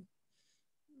the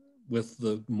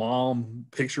mom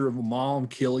picture of a mom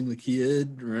killing the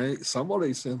kid, right?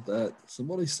 Somebody sent that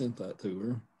to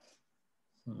her.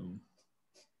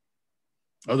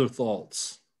 Other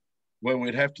thoughts? Well,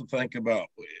 we'd have to think about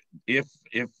if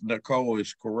Nicole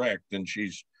is correct, and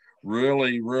she's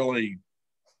really, really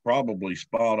probably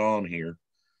spot on here.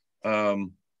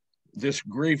 This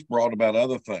grief brought about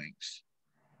other things.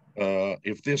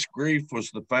 If this grief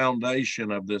was the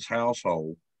foundation of this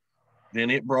household, then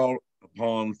it brought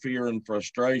upon fear and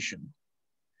frustration.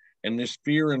 And this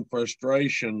fear and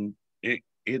frustration, it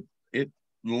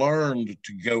learned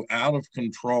to go out of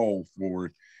control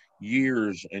for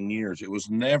years and years. It was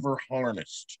never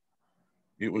harnessed.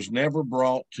 It was never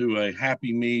brought to a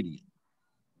happy medium.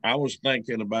 I was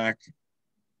thinking back,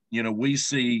 we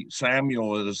see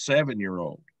Samuel as a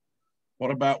 7-year-old. What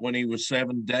about when he was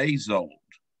 7 days old?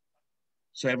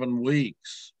 7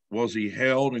 weeks? Was he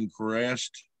held and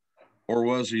caressed, or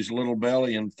was his little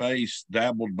belly and face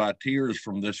dabbled by tears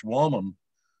from this woman?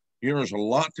 There's a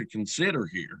lot to consider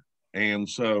here. And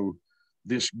so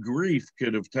this grief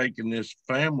could have taken this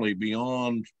family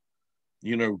beyond,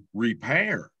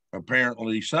 repair,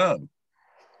 apparently so.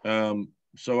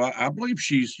 So I believe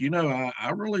she's,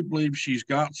 I really believe she's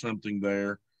got something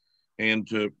there. And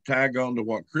to tag on to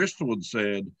what Crystal had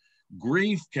said,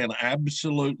 grief can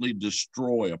absolutely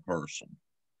destroy a person.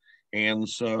 And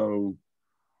so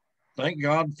thank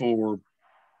God for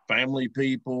family,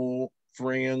 people,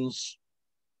 friends,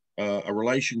 a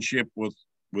relationship with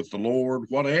the Lord,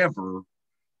 whatever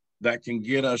that can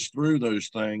get us through those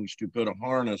things, to put a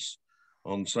harness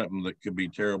on something that could be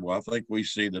terrible. I think we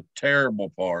see the terrible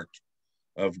part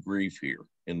of grief here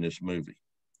in this movie.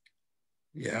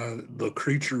 Yeah, the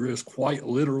creature is quite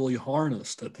literally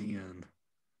harnessed at the end,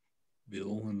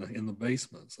 Bill, in the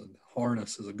basement. So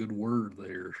harness is a good word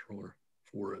there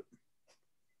for it.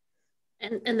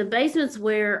 And the basement's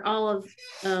where all of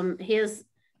his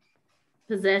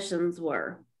possessions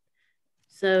were.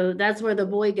 So that's where the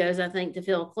boy goes, I think, to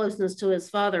feel closeness to his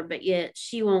father, but yet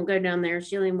she won't go down there.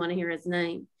 She don't even want to hear his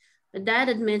name. But Dad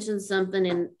had mentioned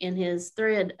something in his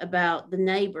thread about the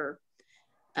neighbor,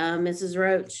 Mrs.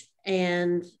 Roach.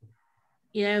 And,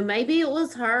 you know, maybe it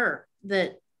was her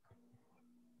that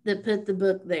put the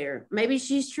book there. Maybe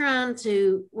she's trying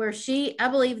to, I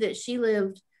believe that she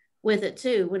lived with it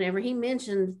too. Whenever he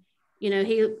mentioned, you know,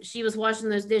 she was washing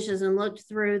those dishes and looked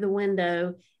through the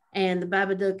window and the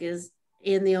Babadook is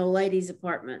in the old lady's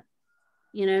apartment.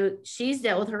 You know, she's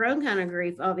dealt with her own kind of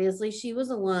grief. Obviously, she was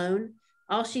alone.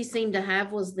 All she seemed to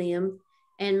have was them.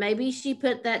 And maybe she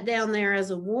put that down there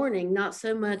as a warning, not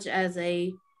so much as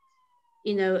a,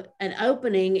 you know, an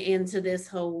opening into this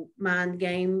whole mind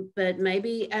game, but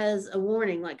maybe as a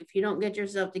warning, like if you don't get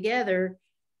yourself together,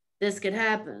 this could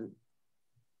happen.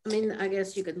 I mean, I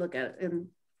guess you could look at it and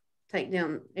take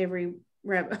down every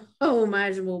rabbit hole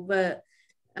imaginable, but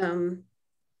I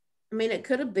mean, it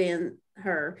could have been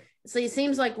her. So it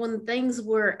seems like when things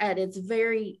were at its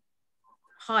very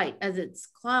height, as its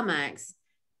climax,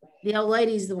 the old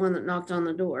lady's the one that knocked on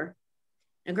the door.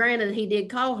 Now, granted, he did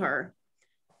call her,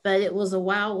 but it was a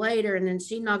while later, and then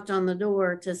she knocked on the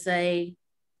door to say,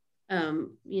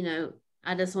 you know,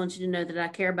 I just want you to know that I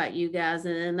care about you guys.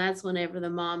 And then that's whenever the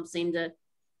mom seemed that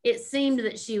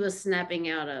she was snapping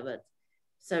out of it,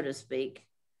 so to speak.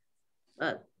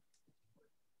 But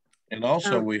and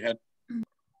also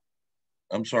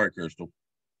I'm sorry, Crystal.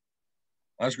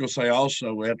 I was going to say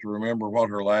also we have to remember what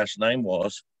her last name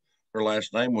was. Her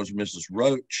last name was Mrs.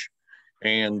 Roach,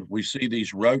 and we see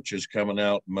these roaches coming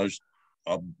out most,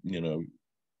 you know,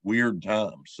 weird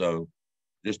times. So,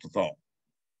 just a thought.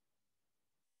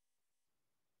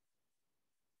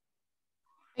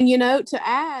 And you know, to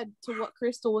add to what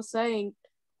Crystal was saying,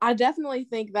 I definitely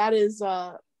think that is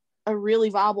a really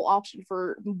viable option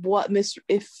for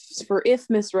if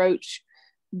Miss Roach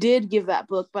did give that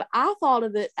book. But I thought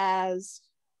of it as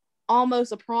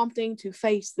almost a prompting to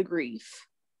face the grief.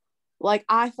 Like,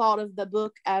 I thought of the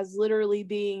book as literally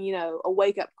being, you know, a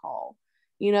wake up call.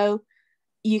 You know,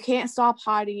 you can't stop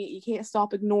hiding it. You can't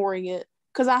stop ignoring it.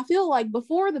 Because I feel like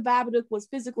before the Babadook was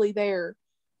physically there,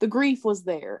 the grief was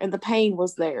there and the pain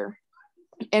was there.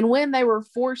 And when they were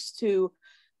forced to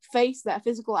face that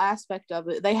physical aspect of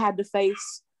it, they had to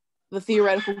face the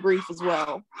theoretical grief as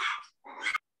well.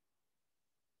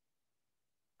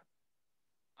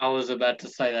 I was about to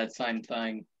say that same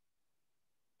thing.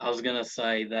 I was gonna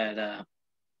say that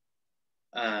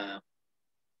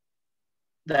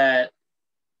that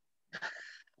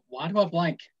why do I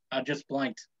blank? I just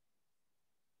blanked.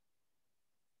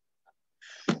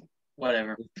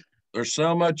 Whatever. There's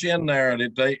so much in there, and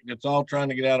it's all trying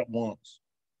to get out at once.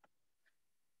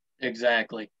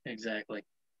 Exactly. It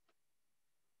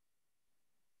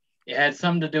had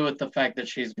something to do with the fact that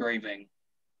she's grieving.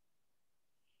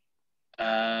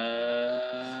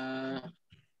 Let's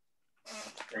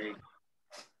see.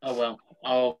 Oh well,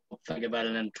 I'll think about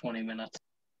it in 20 minutes.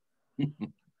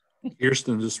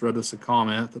 Kirsten just read us a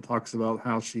comment that talks about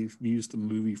how she views the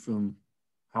movie from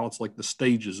how it's like the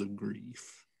stages of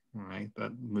grief. Right,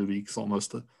 that movie's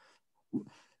almost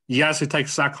you guys should take a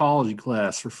psychology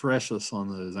class. Refresh us on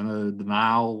those. I know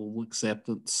denial,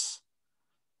 acceptance.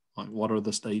 Like, what are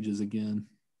the stages again?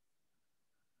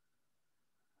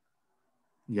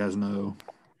 You guys know?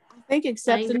 I think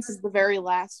acceptance is the very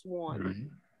last one. Right.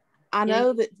 I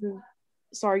know that.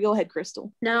 Sorry, go ahead,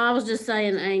 Crystal. No, I was just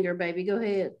saying anger, baby. Go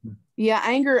ahead. Yeah,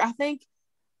 anger. I think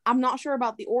I'm not sure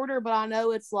about the order, but I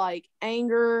know it's like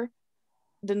anger,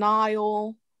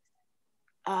 denial.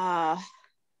 I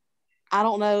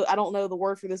don't know the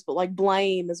word for this, but like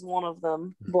blame is one of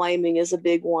them. Blaming is a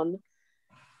big one.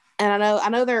 And I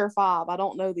know there are 5. I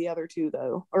don't know the other 2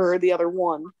 though, or the other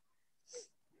 1.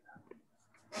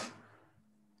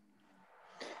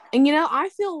 And you know, I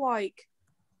feel like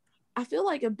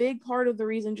a big part of the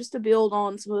reason, just to build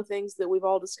on some of the things that we've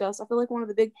all discussed, I feel like one of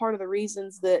the big part of the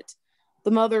reasons that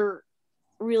the mother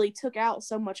really took out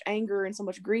so much anger and so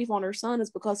much grief on her son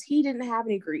is because he didn't have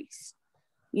any grief.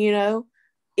 You know,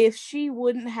 if she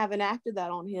wouldn't have enacted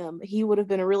that on him, he would have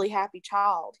been a really happy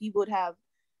child. He would have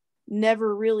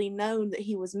never really known that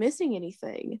he was missing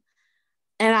anything.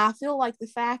 And I feel like the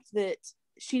fact that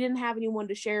she didn't have anyone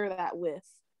to share that with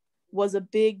was a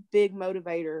big, big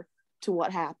motivator to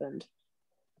what happened.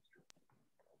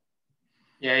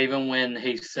 Yeah, even when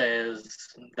he says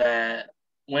that,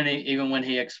 even when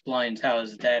he explains how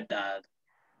his dad died,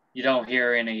 you don't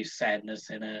hear any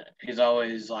sadness in it. He's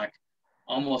always like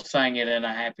almost saying it in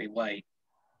a happy way.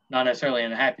 Not necessarily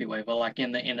in a happy way, but like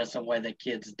in the innocent way that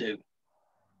kids do.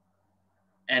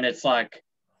 And it's like,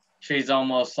 she's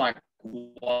almost like,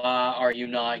 why are you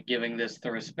not giving this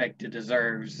the respect it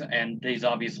deserves? And he's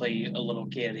obviously a little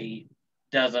kid. He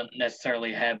doesn't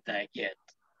necessarily have that yet.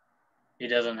 He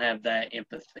doesn't have that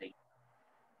empathy.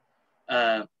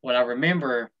 What I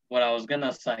remember, what I was going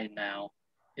to say now,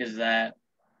 is that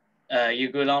you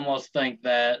could almost think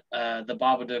that the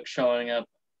Babadook showing up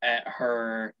at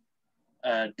her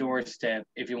doorstep,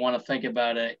 if you want to think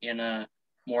about it in a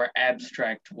more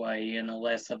abstract way, in a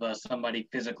less of a somebody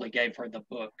physically gave her the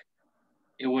book,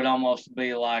 it would almost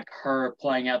be like her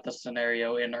playing out the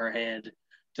scenario in her head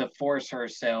to force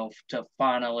herself to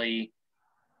finally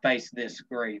face this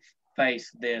grief, face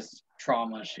this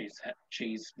trauma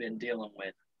she's been dealing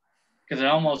with. Because it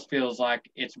almost feels like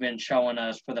it's been showing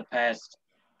us for the past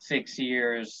 6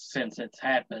 years since it's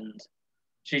happened.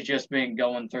 She's just been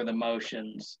going through the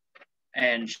motions,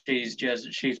 and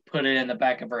she's put it in the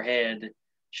back of her head.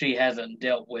 She hasn't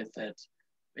dealt with it.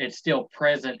 It's still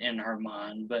present in her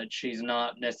mind, but she's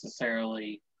not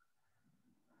necessarily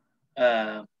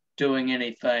doing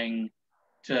anything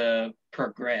to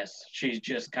progress. She's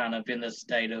just kind of in the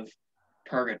state of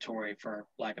purgatory, for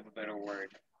lack of a better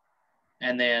word.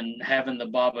 And then having the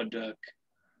Babadook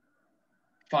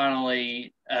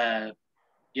finally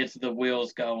gets the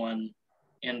wheels going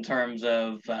in terms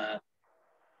of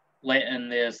letting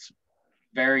this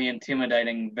very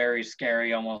intimidating, very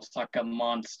scary, almost like a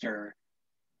monster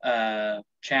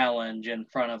challenge in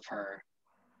front of her,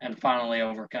 and finally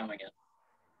overcoming it.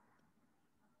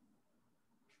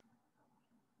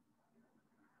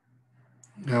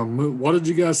 Now, what did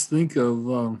you guys think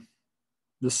of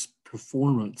this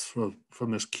performance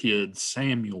from this kid,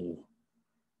 Samuel?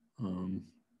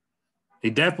 He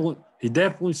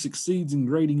definitely succeeds in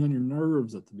grating on your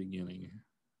nerves at the beginning.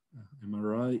 Am I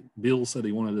right? Bill said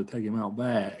he wanted to take him out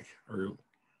back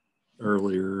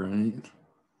earlier, right?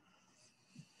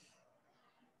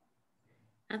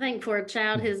 I think for a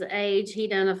child his age, he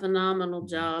done a phenomenal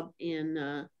job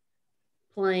in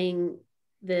playing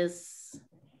this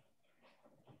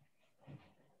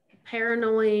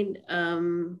paranoid.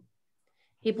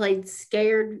 He played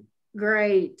scared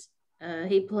great.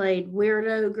 He played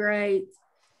weirdo great.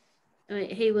 I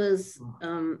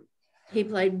mean, he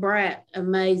played brat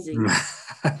amazing.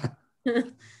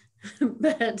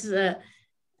 But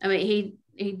I mean,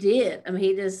 he did. I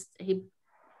mean,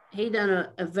 he done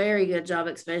a very good job,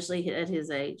 especially at his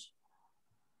age.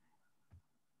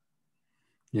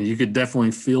 Yeah, you could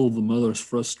definitely feel the mother's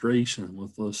frustration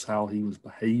with us, how he was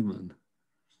behaving.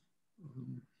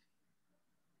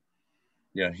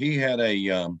 Yeah, he had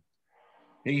a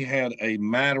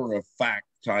matter of fact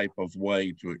type of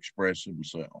way to express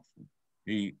himself.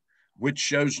 Which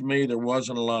shows me there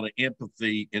wasn't a lot of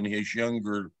empathy in his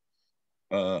younger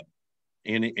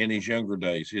in his younger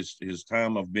days, his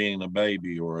time of being a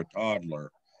baby or a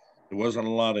toddler. There wasn't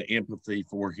a lot of empathy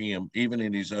for him, even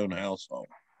in his own household.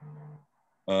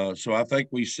 So I think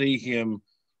we see him.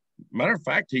 Matter of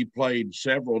fact, he played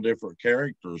several different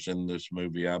characters in this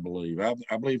movie, I believe.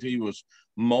 I believe he was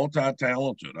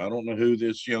multi-talented. I don't know who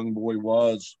this young boy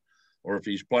was or if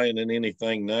he's playing in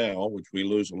anything now, which we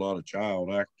lose a lot of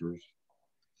child actors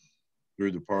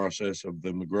through the process of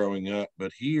them growing up.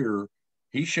 But here,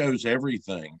 he shows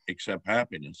everything except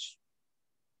happiness,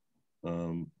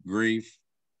 grief,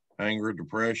 anger,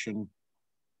 depression,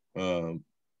 being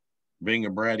a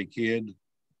bratty kid.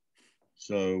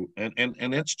 So, and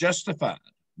it's justified.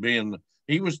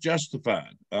 He was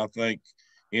justified, I think,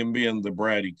 in being the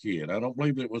bratty kid. I don't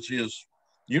believe it was his.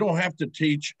 You don't have to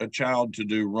teach a child to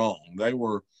do wrong. They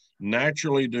were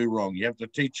naturally do wrong. You have to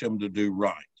teach them to do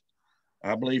right.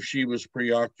 I believe she was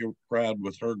preoccupied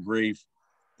with her grief,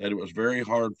 that it was very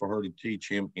hard for her to teach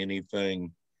him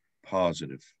anything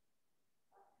positive.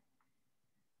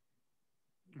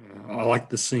 I like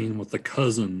the scene with the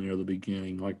cousin near the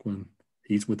beginning, like when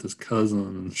he's with his cousin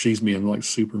and she's being like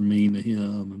super mean to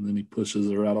him, and then he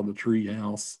pushes her out of the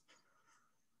treehouse.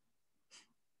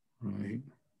 Right.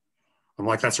 I'm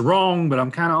like, that's wrong, but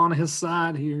I'm kind of on his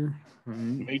side here. Right.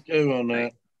 Me too on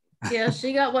that. Yeah,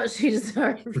 she got what she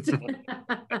deserved.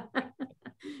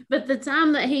 But the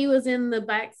time that he was in the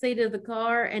back seat of the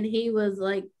car and he was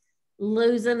like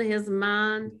losing his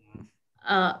mind,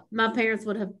 my parents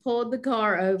would have pulled the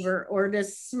car over or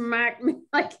just smacked me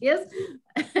like this,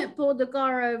 pulled the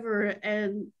car over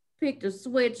and picked a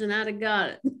switch and I'd have got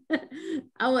it.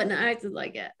 I wouldn't have acted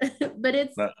like that.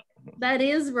 But that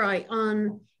is right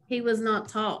on. He was not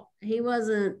taught. He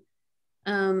wasn't.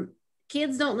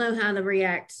 Kids don't know how to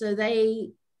react, so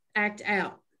they act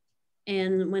out.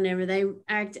 And whenever they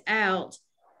act out,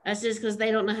 that's just because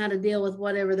they don't know how to deal with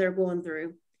whatever they're going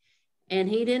through. And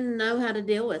he didn't know how to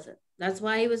deal with it. That's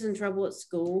why he was in trouble at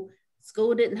school.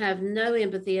 School didn't have no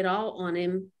empathy at all on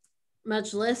him,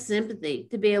 much less sympathy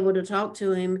to be able to talk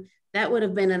to him. That would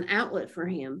have been an outlet for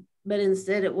him. But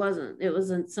instead, it wasn't. It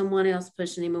wasn't someone else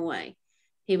pushing him away.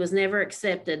 He was never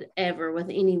accepted ever with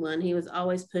anyone. He was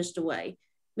always pushed away.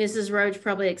 Mrs. Roach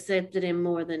probably accepted him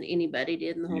more than anybody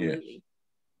did in the whole movie.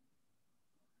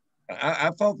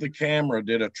 I thought the camera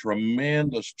did a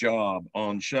tremendous job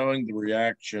on showing the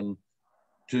reaction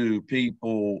to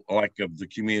people like of the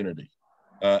community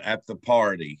at the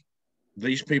party.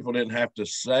 These people didn't have to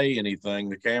say anything.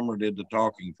 The camera did the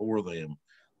talking for them.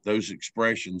 Those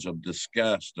expressions of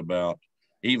disgust about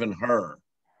even her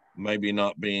maybe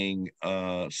not being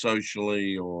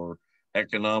socially or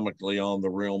economically on the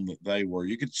realm that they were.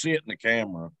 You could see it in the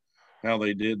camera, how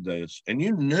they did this. And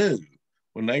you knew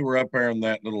when they were up there in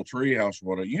that little treehouse,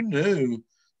 you knew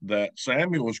that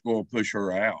Samuel was going to push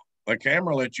her out. The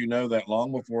camera let you know that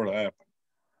long before it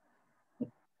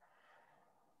happened.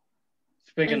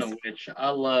 Speaking of which, I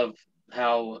love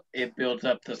how it builds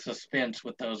up the suspense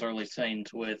with those early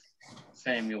scenes with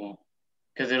Samuel,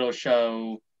 because it'll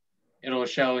show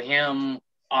him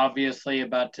obviously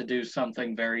about to do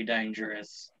something very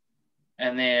dangerous,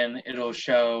 and then it'll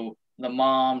show the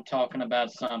mom talking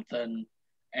about something,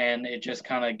 and it just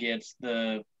kind of gets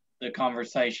the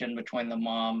conversation between the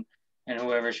mom and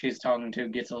whoever she's talking to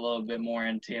gets a little bit more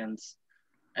intense.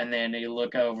 And then you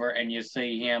look over and you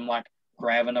see him like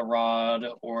grabbing a rod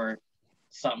or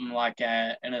something like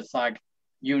that, and it's like,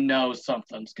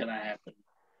 something's gonna happen.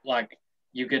 Like,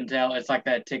 you can tell it's like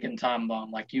that ticking time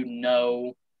bomb. Like,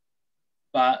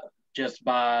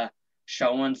 by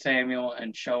showing Samuel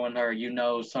and showing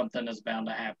her, something is bound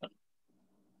to happen.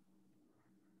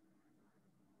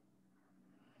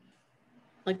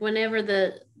 Like whenever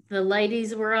the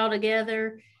ladies were all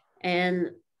together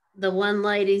and the one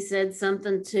lady said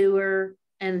something to her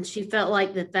and she felt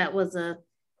like that was a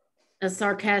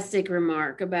sarcastic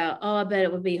remark about, oh, I bet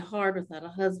it would be hard without a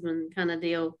husband kind of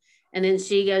deal. And then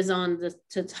she goes on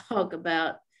to talk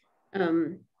about,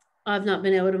 I've not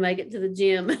been able to make it to the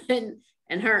gym.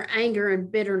 and her anger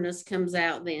and bitterness comes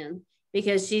out then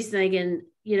because she's thinking,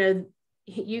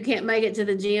 you can't make it to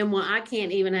the gym. Well, I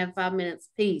can't even have 5 minutes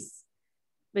peace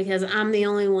because I'm the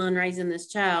only one raising this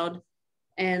child.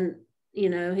 And,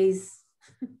 he's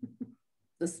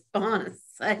the spawn of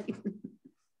Satan.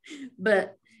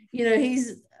 But,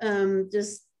 he's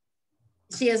just,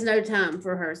 she has no time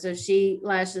for her. So she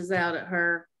lashes out at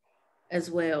her as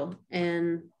well.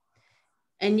 And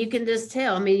you can just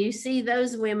tell. I mean, you see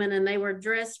those women and they were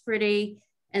dressed pretty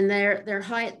and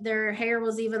their hair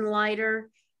was even lighter.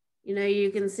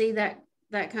 You can see that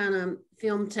kind of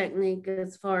film technique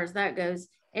as far as that goes.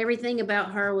 Everything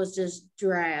about her was just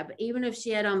drab. Even if she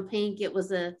had on pink, it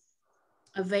was a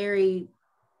very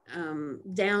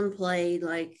downplayed,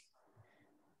 like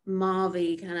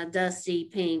mauve-y, kind of dusty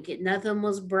pink. Nothing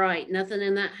was bright. Nothing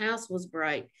in that house was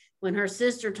bright. When her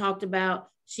sister talked about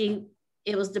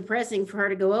it was depressing for her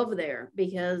to go over there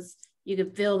because you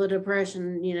could feel the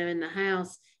depression, in the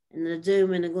house and the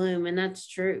doom and the gloom. And that's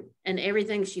true. And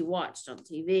everything she watched on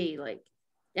TV, like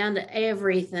down to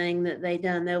everything that they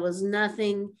done, there was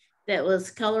nothing that was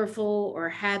colorful or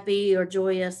happy or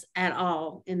joyous at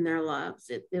all in their lives.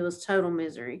 It was total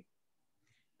misery.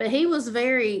 But he was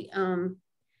very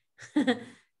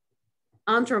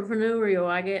entrepreneurial,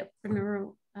 I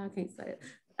can't say it.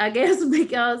 I guess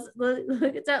because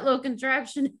look at that little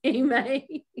contraption he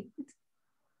made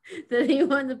that he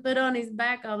wanted to put on his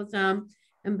back all the time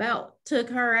and about took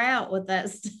her out with that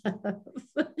stuff.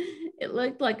 It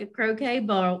looked like a croquet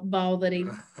ball that he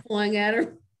flung at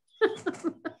her.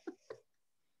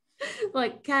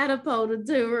 Like catapulted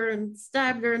to her and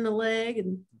stabbed her in the leg,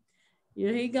 and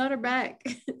he got her back.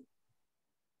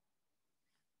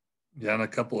 Yeah, and a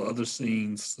couple of other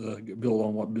scenes build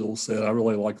on what Bill said. I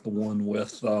really like the one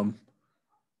with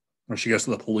where she goes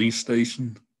to the police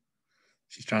station.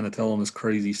 She's trying to tell him this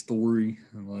crazy story,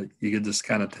 and like you could just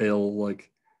kind of tell like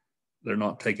they're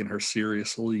not taking her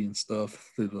seriously and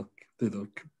stuff through the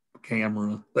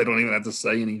camera. They don't even have to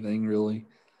say anything really.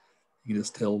 You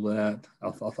just tell that. I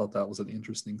thought that was an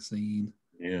interesting scene.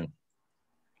 Yeah.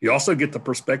 You also get the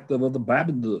perspective of the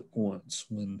Babadook once,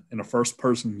 when in a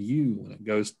first-person view, when it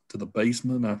goes to the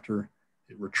basement after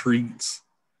it retreats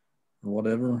or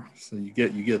whatever. So you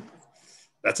get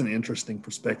that's an interesting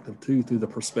perspective too, through the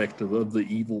perspective of the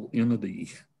evil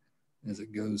entity as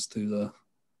it goes to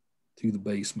the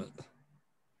basement.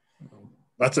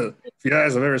 That's if you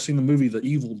guys have ever seen the movie The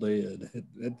Evil Dead,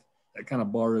 that kind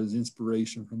of borrows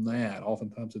inspiration from that.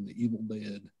 Oftentimes in The Evil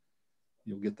Dead,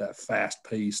 you'll get that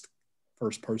fast-paced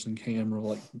first-person camera,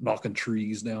 like knocking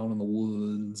trees down in the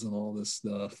woods and all this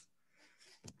stuff.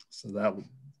 So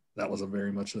that was a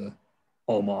very much a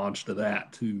homage to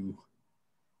that too.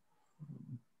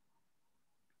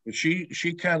 But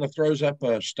she kind of throws up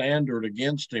a standard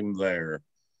against him there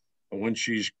when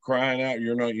she's crying out,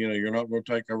 "You're not going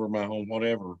to take over my home,"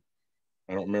 whatever.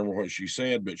 I don't remember what she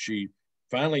said, but she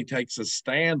finally takes a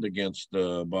stand against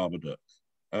Babadook.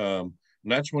 And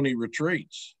that's when he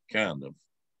retreats, kind of.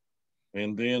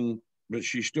 And then, but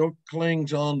she still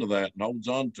clings on to that and holds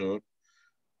on to it,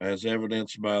 as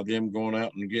evidenced by them going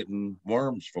out and getting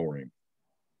worms for him.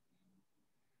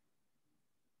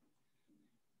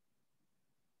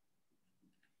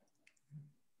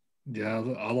 Yeah,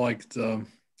 I liked the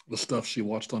stuff she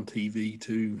watched on TV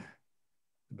too.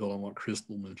 To build on what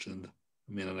Crystal mentioned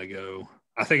a minute ago,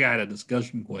 I think I had a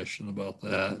discussion question about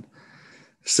that.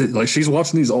 Like she's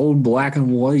watching these old black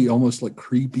and white, almost like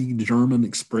creepy German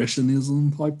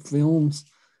expressionism type films,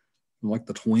 from like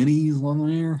the 20s on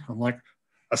there. I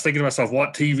was thinking to myself,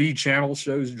 what TV channel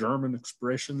shows German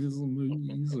expressionism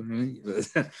movies?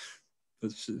 Right?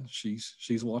 But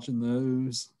she's watching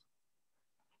those.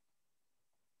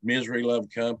 Misery Love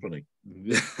Company.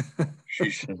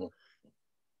 She's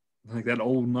like that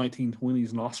old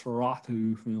 1920s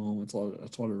Nosferatu film.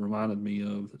 That's what it reminded me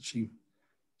of, that she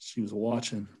was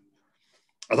watching.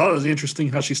 I thought it was interesting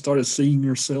how she started seeing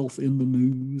herself in the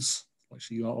news. Like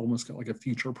she almost got like a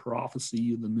future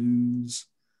prophecy of the news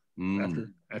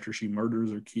after she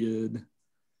murders her kid.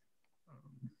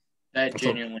 That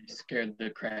genuinely scared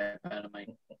the crap out of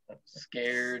me.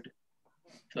 Scared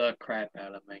the crap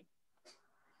out of me.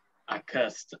 I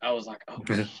cussed. I was like, oh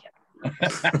shit.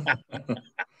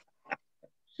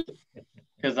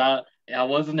 Because I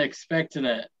wasn't expecting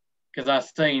it. Because I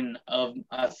seen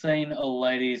a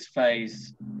lady's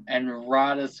face, and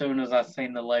right as soon as I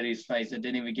seen the lady's face, it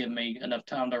didn't even give me enough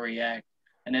time to react,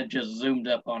 and it just zoomed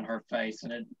up on her face,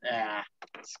 and it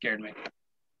scared me.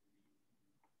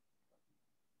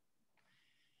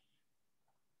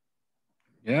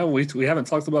 Yeah, we haven't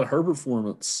talked about her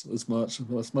performance as much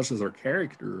as her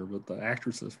character, but the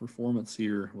actress's performance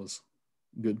here was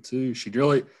good too. She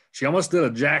almost did a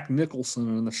Jack Nicholson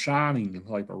in The Shining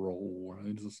type of role,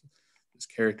 right? This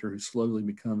character who slowly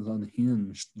becomes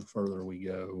unhinged the further we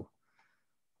go.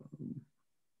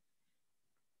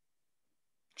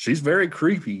 She's very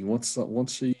creepy once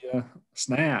she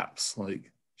snaps.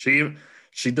 Like she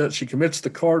commits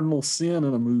the cardinal sin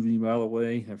in a movie, by the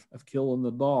way, of killing the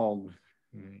dog.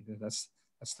 That's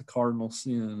the cardinal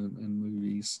sin in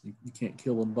movies. You can't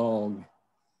kill a dog.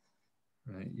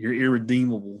 Right? You're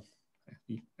irredeemable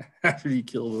after you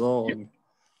kill the dog. Yep.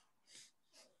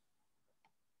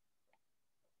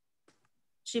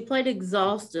 She played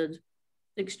exhausted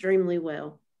extremely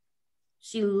well.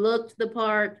 She looked the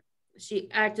part, she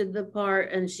acted the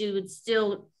part, and she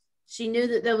knew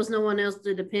that there was no one else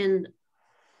to depend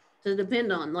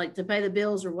on, like to pay the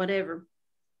bills or whatever.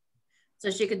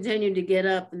 So she continued to get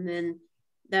up, and then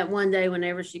that one day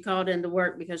whenever she called into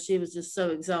work because she was just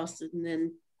so exhausted, and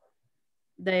then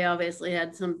they obviously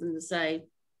had something to say,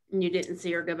 and you didn't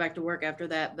see her go back to work after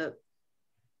that, but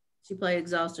she played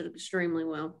exhausted extremely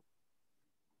well.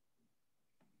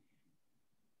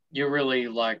 You really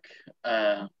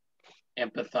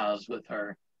empathize with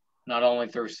her, not only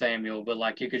through Samuel,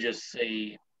 but you could just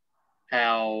see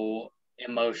how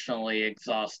emotionally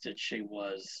exhausted she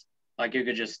was. You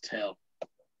could just tell.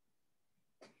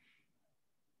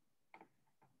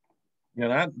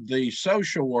 The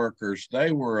social workers,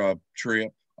 they were a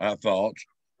trip, I thought.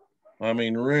 I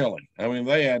mean, really. I mean,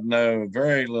 they had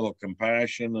very little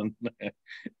compassion,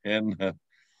 and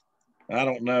I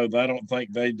don't know. I don't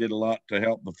think they did a lot to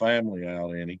help the family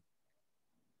out any.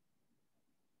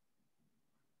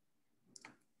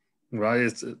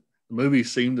 Right. The movie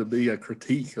seemed to be a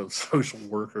critique of social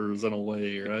workers in a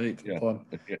way, right? Yeah.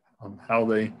 On how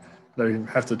they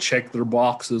have to check their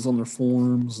boxes on their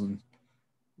forms, and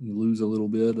you lose a little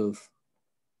bit of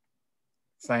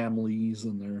families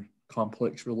and their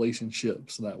complex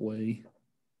relationships that way.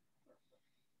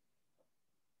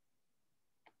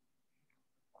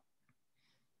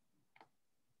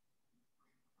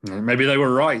 Maybe they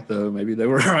were right though. Maybe they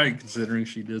were right considering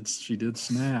she did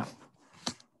snap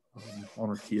on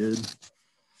her kid.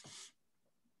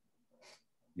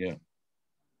 Yeah.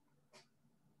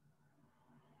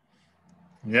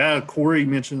 Yeah, Corey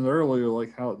mentioned earlier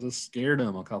like how it just scared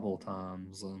him a couple of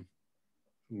times.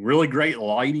 Really great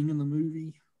lighting in the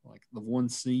movie. Like the one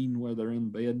scene where they're in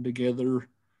bed together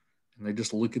and they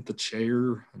just look at the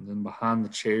chair, and then behind the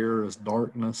chair is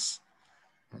darkness.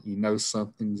 You know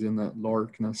something's in that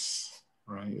darkness,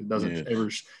 right? It doesn't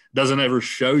ever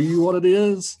show you what it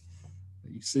is.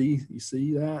 You see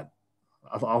that.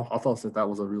 I thought that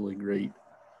was a really great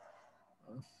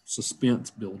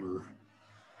suspense builder.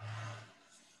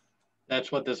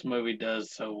 That's what this movie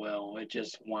does so well. It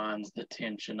just winds the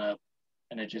tension up,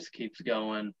 and it just keeps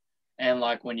going. And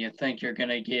like when you think you're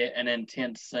gonna get an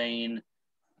intense scene,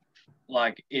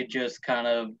 like it just kind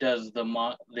of does the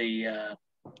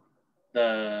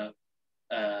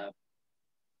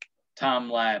time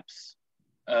lapse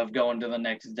of going to the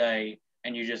next day,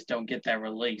 and you just don't get that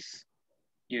release.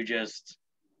 It's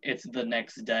the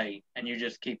next day, and you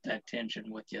just keep that tension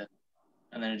with you,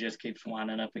 and then it just keeps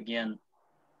winding up again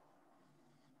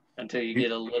until you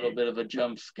get a little bit of a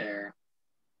jump scare,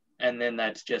 and then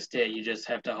that's just it. You just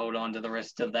have to hold on to the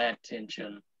rest of that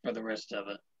tension for the rest of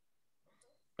it.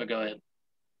 But go ahead.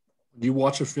 When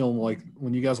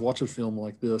you guys watch a film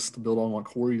like this, to build on what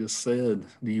Corey just said,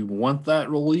 do you want that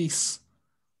release?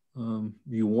 Do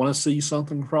you want to see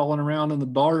something crawling around in the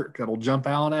dark that'll jump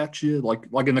out at you,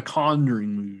 like in the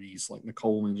Conjuring movies, like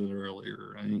Nicole mentioned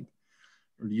earlier, right?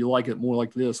 Or do you like it more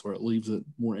like this, where it leaves it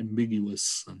more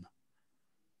ambiguous?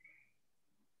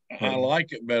 I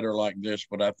like it better like this,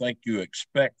 but I think you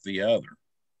expect the other.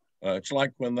 It's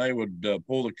like when they would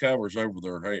pull the covers over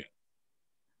their head.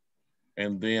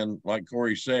 And then, like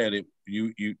Corey said,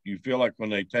 you feel like when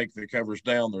they take the covers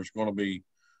down, there's going to be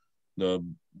the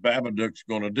Babadook's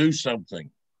going to do something.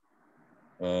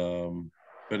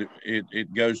 But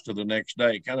it goes to the next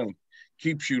day. It kind of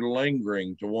keeps you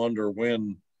lingering to wonder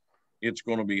when it's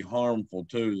going to be harmful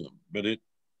to them. But it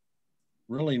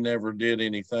really never did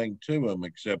anything to them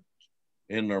except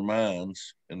in their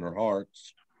minds, in their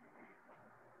hearts.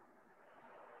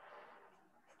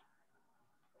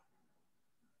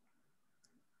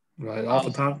 Right.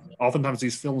 Oftentimes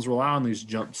these films rely on these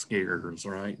jump scares,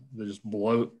 right? They just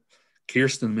blow.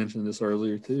 Kirsten mentioned this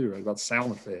earlier too, right? About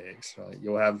sound effects, right?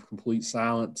 You'll have complete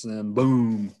silence and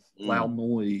boom, loud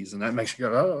noise, and that makes you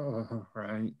go, oh,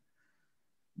 right?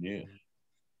 Yeah.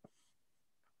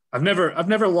 I've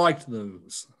never liked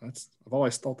those. I've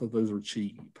always thought that those were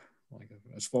cheap. Like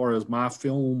as far as my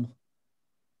film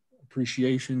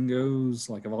appreciation goes,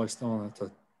 like I've always thought that's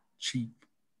a cheap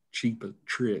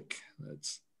trick.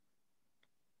 That's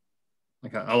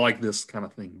like I like this kind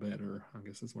of thing better. I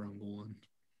guess that's where I'm going.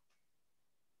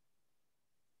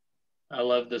 I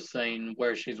love the scene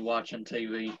where she's watching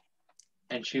TV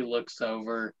and she looks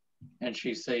over and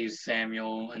she sees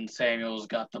Samuel, and Samuel's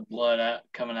got the blood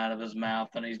coming out of his mouth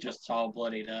and he's just all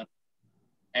bloodied up.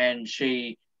 And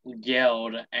she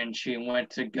yelled and she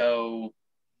went to go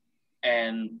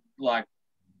and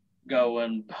go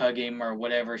and hug him or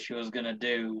whatever she was going to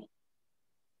do,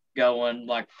 go and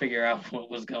figure out what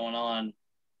was going on.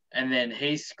 And then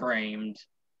he screamed,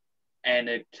 and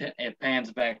it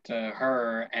pans back to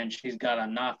her and she's got a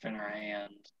knife in her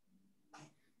hand.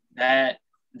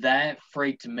 That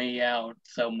freaked me out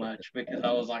so much because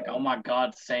I was like, oh my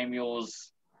God,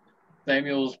 Samuel's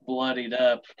bloodied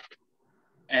up.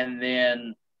 And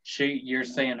then you're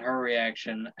seeing her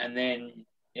reaction, and then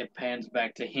it pans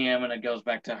back to him and it goes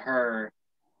back to her,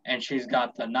 and she's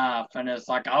got the knife, and it's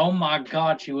like, oh my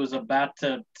God, she was about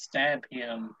to stab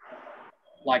him.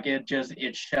 Like it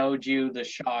showed you the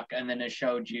shock, and then it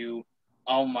showed you,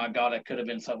 oh my God, it could have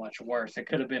been so much worse. It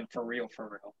could have been for real, for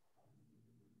real.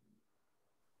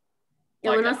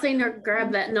 Yeah, when I seen her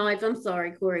grab that knife, I'm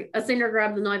sorry, Corey. I seen her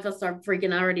grab the knife, I started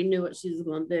freaking. I already knew what she was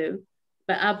going to do.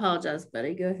 But I apologize,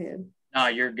 buddy. Go ahead. No,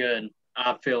 you're good.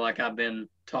 I feel like I've been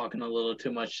talking a little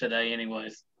too much today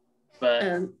anyways. But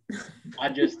I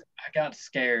got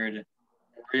scared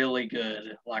really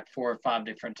good, like 4 or 5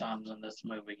 different times in this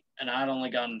movie. And I'd only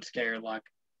gotten scared like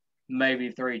maybe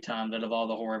 3 times out of all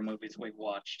the horror movies we've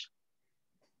watched.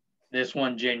 This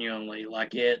one genuinely,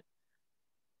 like it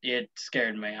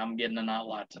scared me. I'm getting a not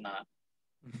lie tonight.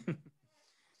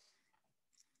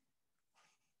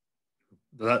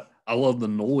 I love the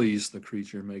noise the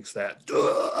creature makes. That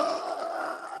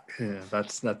yeah,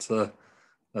 that's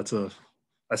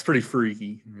pretty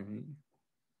freaky. Right?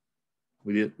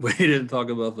 We didn't talk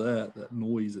about that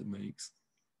noise it makes.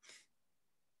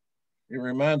 It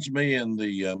reminds me in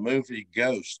the movie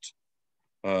Ghost,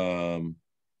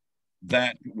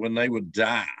 that when they would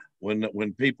die,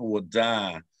 when people would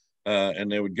die,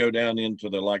 and they would go down into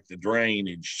the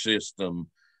drainage system,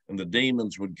 and the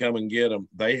demons would come and get them.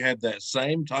 They had that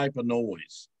same type of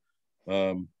noise,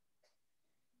 and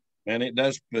it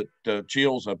does put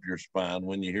chills up your spine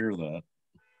when you hear that.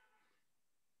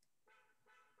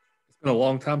 It's been a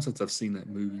long time since I've seen that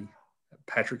movie.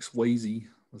 Patrick Swayze,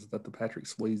 was that the Patrick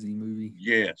Swayze movie?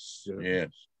 Yes, yeah.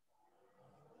 Yes.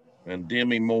 And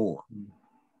Demi Moore.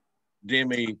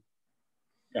 Demi,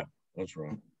 yeah, that's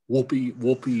right.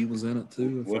 Whoopi was in it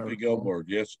too. Whoopi Goldberg,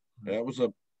 yes. That was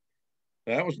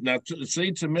now.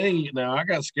 See, to me, now I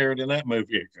got scared in that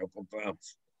movie a couple of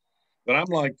times, but I'm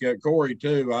like Corey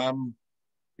too.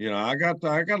 I got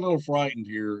a little frightened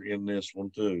here in this one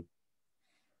too.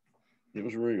 It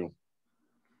was real.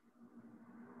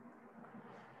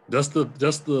 Just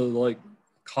the like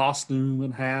costume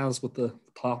it has with the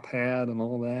top hat and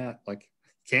all that, like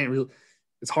can't really.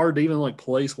 It's hard to even like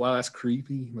place why that's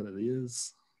creepy, but it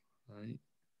is, right?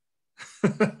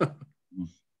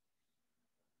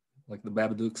 Like the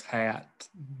Babadook's hat,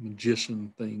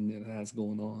 magician thing that it has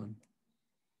going on.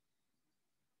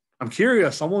 I'm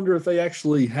curious. I wonder if they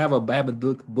actually have a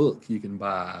Babadook book you can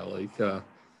buy,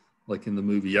 like in the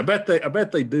movie. I bet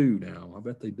they do now. I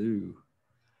bet they do.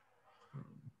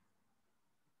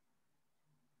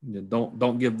 Yeah,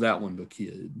 don't give that one to a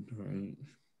kid, right?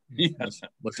 Yes.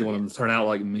 Unless you want them to turn out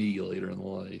like me later in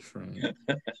life, right?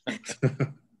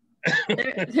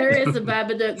 there is a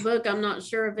Babadook book. I'm not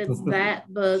sure if it's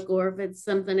that book or if it's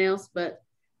something else, but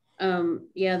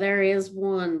yeah, there is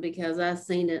one because I've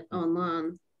seen it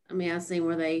online. I mean, I've seen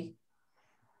where they,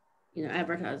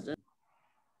 advertised it.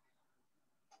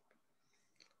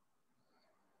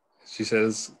 She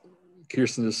says,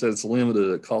 Kirsten just said it's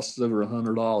limited. It costs over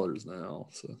 $100 now.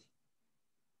 So,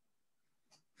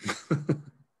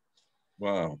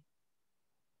 wow.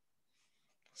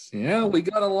 So, yeah, we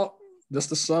got a lot. Just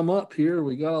to sum up here,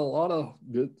 we got a lot of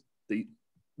good deep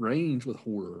range with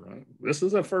horror. Right? This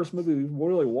is the first movie we've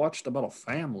really watched about a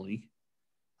family,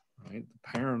 right?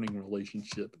 The parenting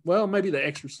relationship. Well, maybe The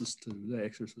Exorcist too. The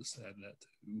Exorcist had that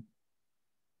too.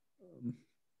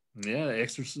 Yeah, The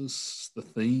Exorcist, The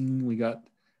Thing. We got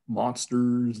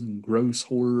monsters and gross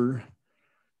horror.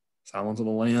 Silence of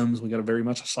the Lambs. We got a very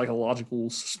much a psychological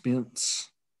suspense.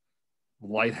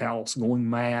 Lighthouse going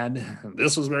mad.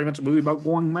 This was very much a movie about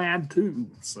going mad too.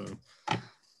 So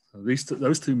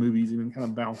those two movies even kind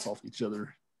of bounce off each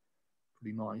other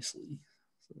pretty nicely.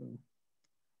 So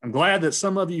I'm glad that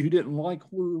some of you who didn't like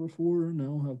horror before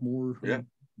now have more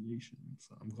appreciation.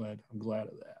 So I'm glad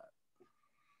of that.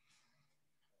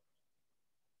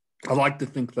 I like to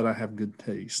think that I have good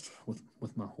taste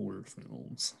with my horror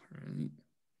films, right?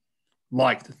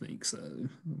 Like to think so.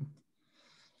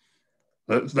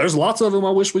 There's lots of them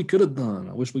I wish we could have done.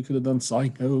 I wish we could have done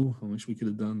Psycho. I wish we could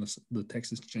have done the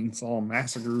Texas Chainsaw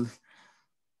Massacre.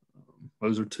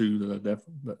 Those are two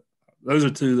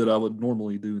that I would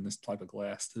normally do in this type of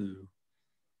class too.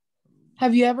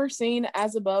 Have you ever seen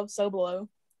As Above, So Below?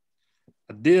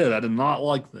 I did. I did not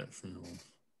like that film.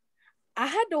 I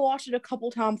had to watch it a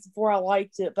couple times before I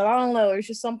liked it, but I don't know. There's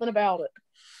just something about it.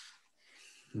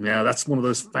 Yeah, that's one of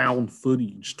those found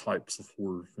footage types of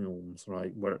horror films,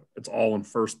 right? Where it's all in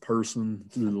first person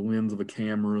through the lens of a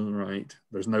camera, right?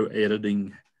 There's no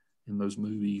editing in those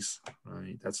movies,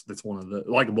 right? That's one of the,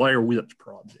 like Blair Witch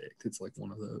Project. It's like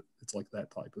it's like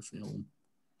that type of film.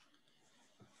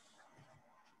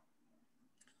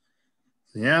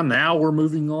 Yeah, now we're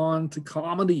moving on to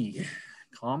comedy.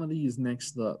 Comedy is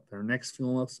next up. Our next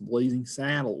film up is Blazing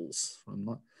Saddles.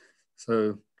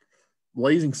 So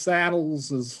Blazing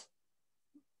Saddles is,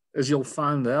 as you'll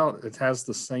find out, it has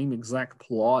the same exact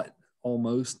plot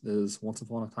almost as Once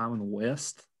Upon a Time in the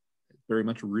West. It very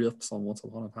much riffs on Once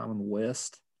Upon a Time in the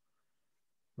West.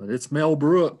 But it's Mel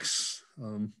Brooks.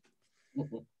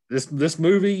 This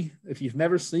movie, if you've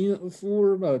never seen it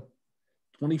before, about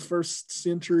 21st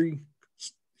century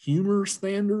humor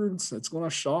standards, it's going to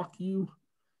shock you.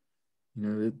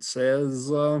 It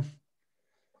says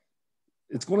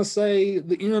it's going to say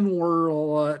the N word a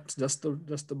lot, just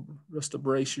to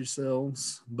brace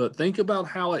yourselves. But think about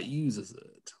how it uses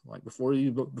it. Like before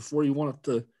you want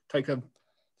to take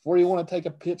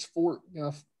a pitchfork,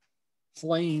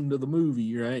 flame to the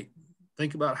movie, right?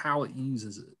 Think about how it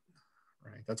uses it,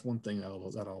 right? That's one thing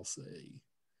that I'll say.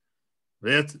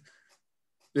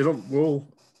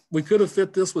 We could have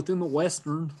fit this within the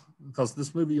Western because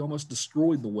this movie almost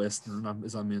destroyed the Western,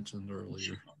 as I mentioned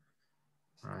earlier.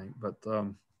 Right, but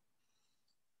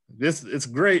it's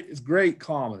great. It's great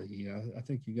comedy. I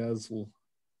think you guys will.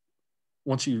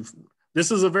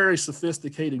 This is a very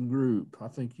sophisticated group. I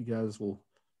think you guys will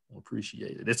will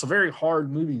appreciate it. It's a very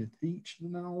hard movie to teach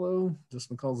now, though, just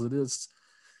because it is.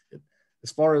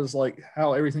 As far as like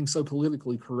how everything's so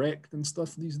politically correct and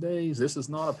stuff these days, this is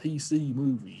not a PC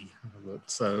movie. But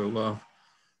so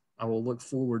I will look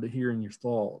forward to hearing your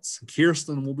thoughts.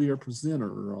 Kirsten will be our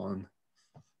presenter on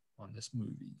this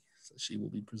movie, so she will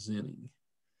be presenting.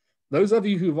 Those of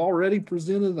you who've already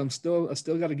presented, I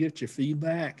still got to get your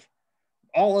feedback.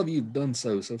 All of you have done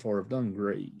so far have done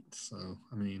great. So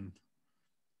I mean,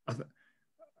 I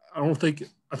think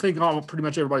pretty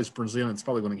much everybody's presented is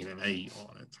probably going to get an 8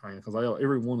 on it, right? Because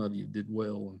every one of you did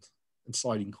well and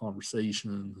inciting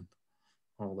conversation and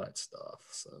all that stuff.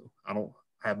 So I don't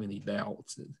have any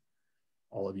doubts that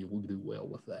all of you will do well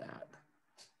with that.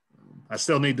 I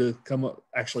still need to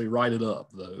actually write it up,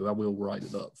 though. I will write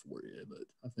it up for you, but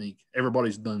I think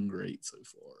everybody's done great so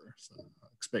far. So I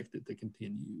expect it to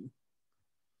continue.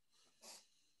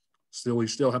 We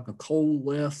still have Nicole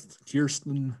left,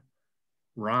 Kirsten,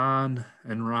 Ryan,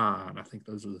 and Ryan. I think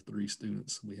those are the 3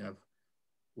 students we have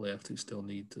left who still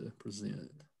need to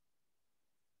present.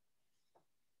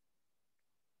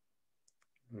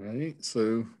 All right,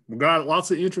 so we've got lots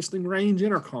of interesting range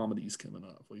comedies coming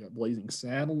up. We got Blazing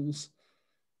Saddles,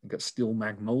 we got Steel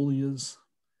Magnolias,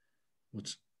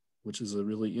 which is a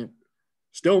really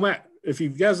if you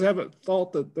guys haven't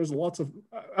thought that there's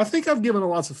I think I've given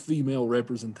lots of female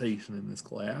representation in this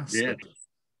class. Yeah.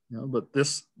 But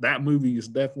that movie is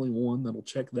definitely one that'll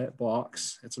check that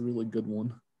box. It's a really good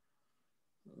one.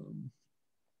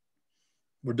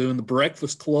 We're doing The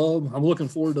Breakfast Club. I'm looking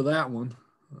forward to that one.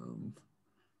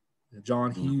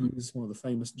 John Hughes, one of the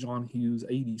famous John Hughes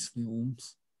 80s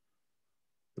films.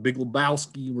 The Big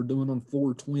Lebowski we're doing on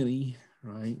 420,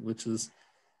 right? Which is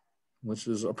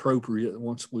appropriate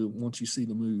once you see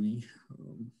the movie.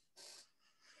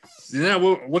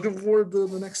 We're looking forward to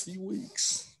the next few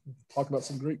weeks. Talk about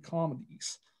some great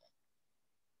comedies.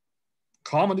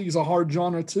 Comedy is a hard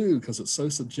genre too because it's so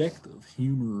subjective.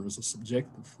 Humor is a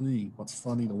subjective thing. What's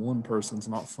funny to one person is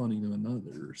not funny to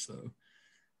another. So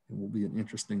it will be an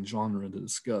interesting genre to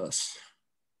discuss.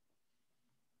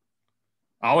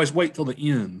 I always wait till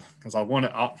the end because I want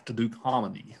to do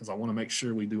comedy because I want to make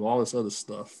sure we do all this other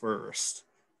stuff first.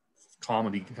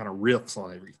 Comedy kind of riffs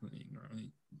on everything,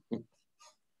 right?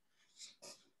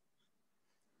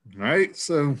 All right,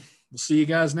 so we'll see you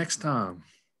guys next time.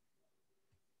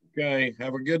 Okay,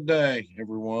 have a good day,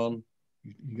 everyone.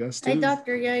 You guys too. Hey,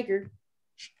 Dr. Yeager,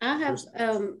 I have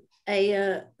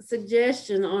a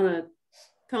suggestion on a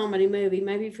comedy movie,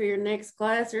 maybe for your next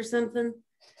class or something.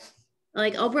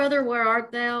 Like Oh Brother, Where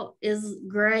Art Thou is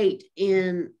great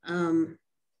in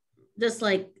just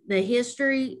like the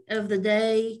history of the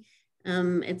day.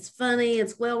 It's funny,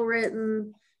 it's well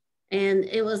written, and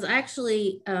it was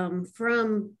actually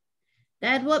from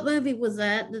Dad. What movie was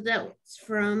that? That was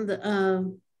from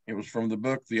the. It was from the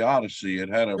book The Odyssey. It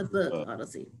had the book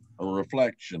Odyssey. A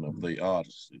reflection of the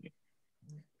Odyssey.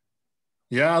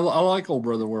 Yeah, I like Old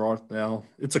Brother, Where Art Thou?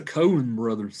 It's a Coen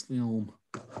Brothers film.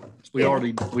 We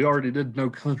already did No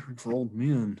Country for Old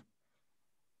Men,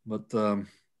 but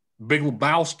Big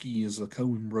Lebowski is a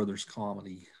Coen Brothers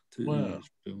comedy too. Wow.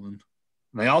 And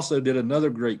they also did another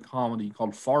great comedy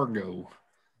called Fargo.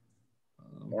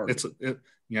 It's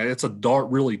a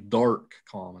really dark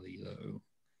comedy though.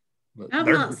 But I've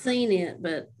not seen it,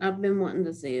 but I've been wanting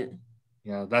to see it.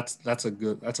 Yeah, that's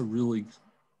a really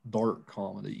dark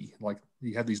comedy. Like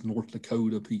you have these North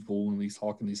Dakota people and he's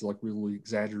talking these like really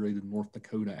exaggerated North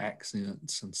Dakota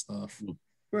accents and stuff.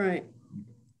 Right.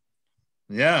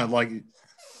 Yeah, like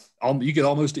you could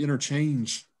almost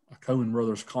interchange a Coen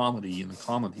Brothers comedy in the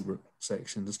comedy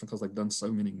section just because they've done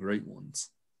so many great ones.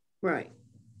 Right.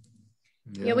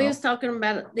 Yeah, we was talking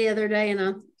about it the other day,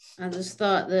 and I just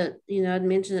thought that I'd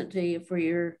mention it to you for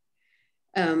your,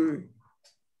 for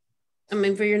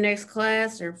your next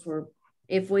class, or for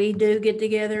if we do get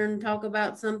together and talk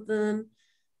about something,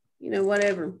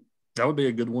 whatever. That would be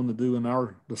a good one to do in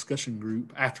our discussion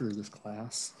group after this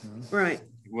class. Right.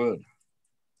 It would.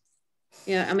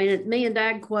 Yeah, me and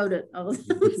Dad quote it all the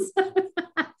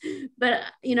time. But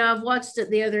I've watched it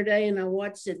the other day, and I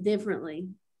watched it differently.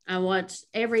 I watched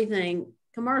everything,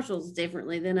 commercials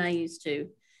differently than I used to,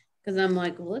 because I'm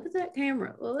like, well, look at that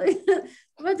camera. Well, what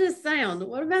about this sound?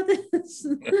 What about this?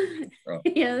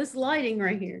 Yeah, this lighting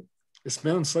right here. It's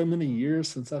been so many years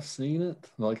since I've seen it.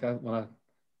 Like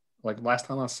last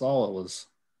time I saw it was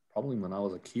probably when I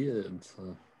was a kid.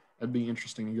 So it'd be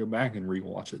interesting to go back and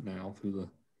rewatch it now through the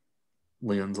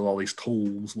lens of all these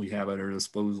tools we have at our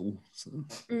disposal. So.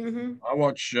 Mm-hmm. I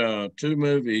watch 2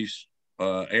 movies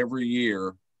every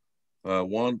year.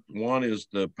 One is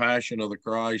The Passion of the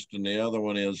Christ, and the other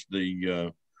one is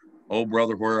the Oh,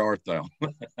 brother, where art thou?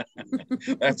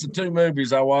 That's the two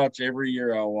movies I watch every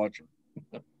year. I'll watch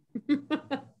them.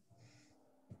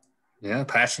 Yeah,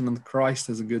 Passion of the Christ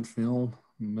is a good film.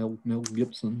 Mel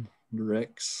Gibson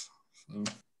directs. So.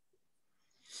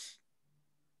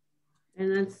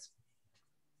 And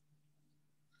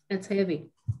it's heavy.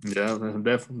 Yeah,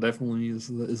 definitely is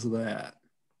that.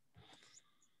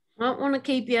 I don't want to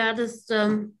keep you. I just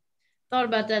thought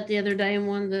about that the other day and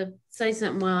wanted to say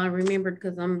something while I remembered,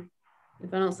 because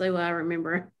if I don't say what I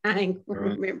remember, I ain't gonna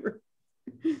remember.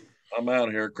 I'm out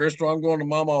of here. Crystal, I'm going to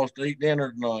Mama's to eat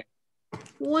dinner tonight.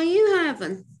 What are you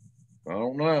having? I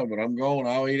don't know, but I'm going.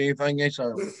 I'll eat anything they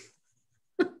serve.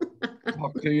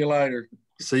 Talk to you later.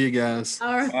 See you guys.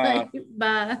 All right.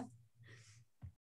 Bye.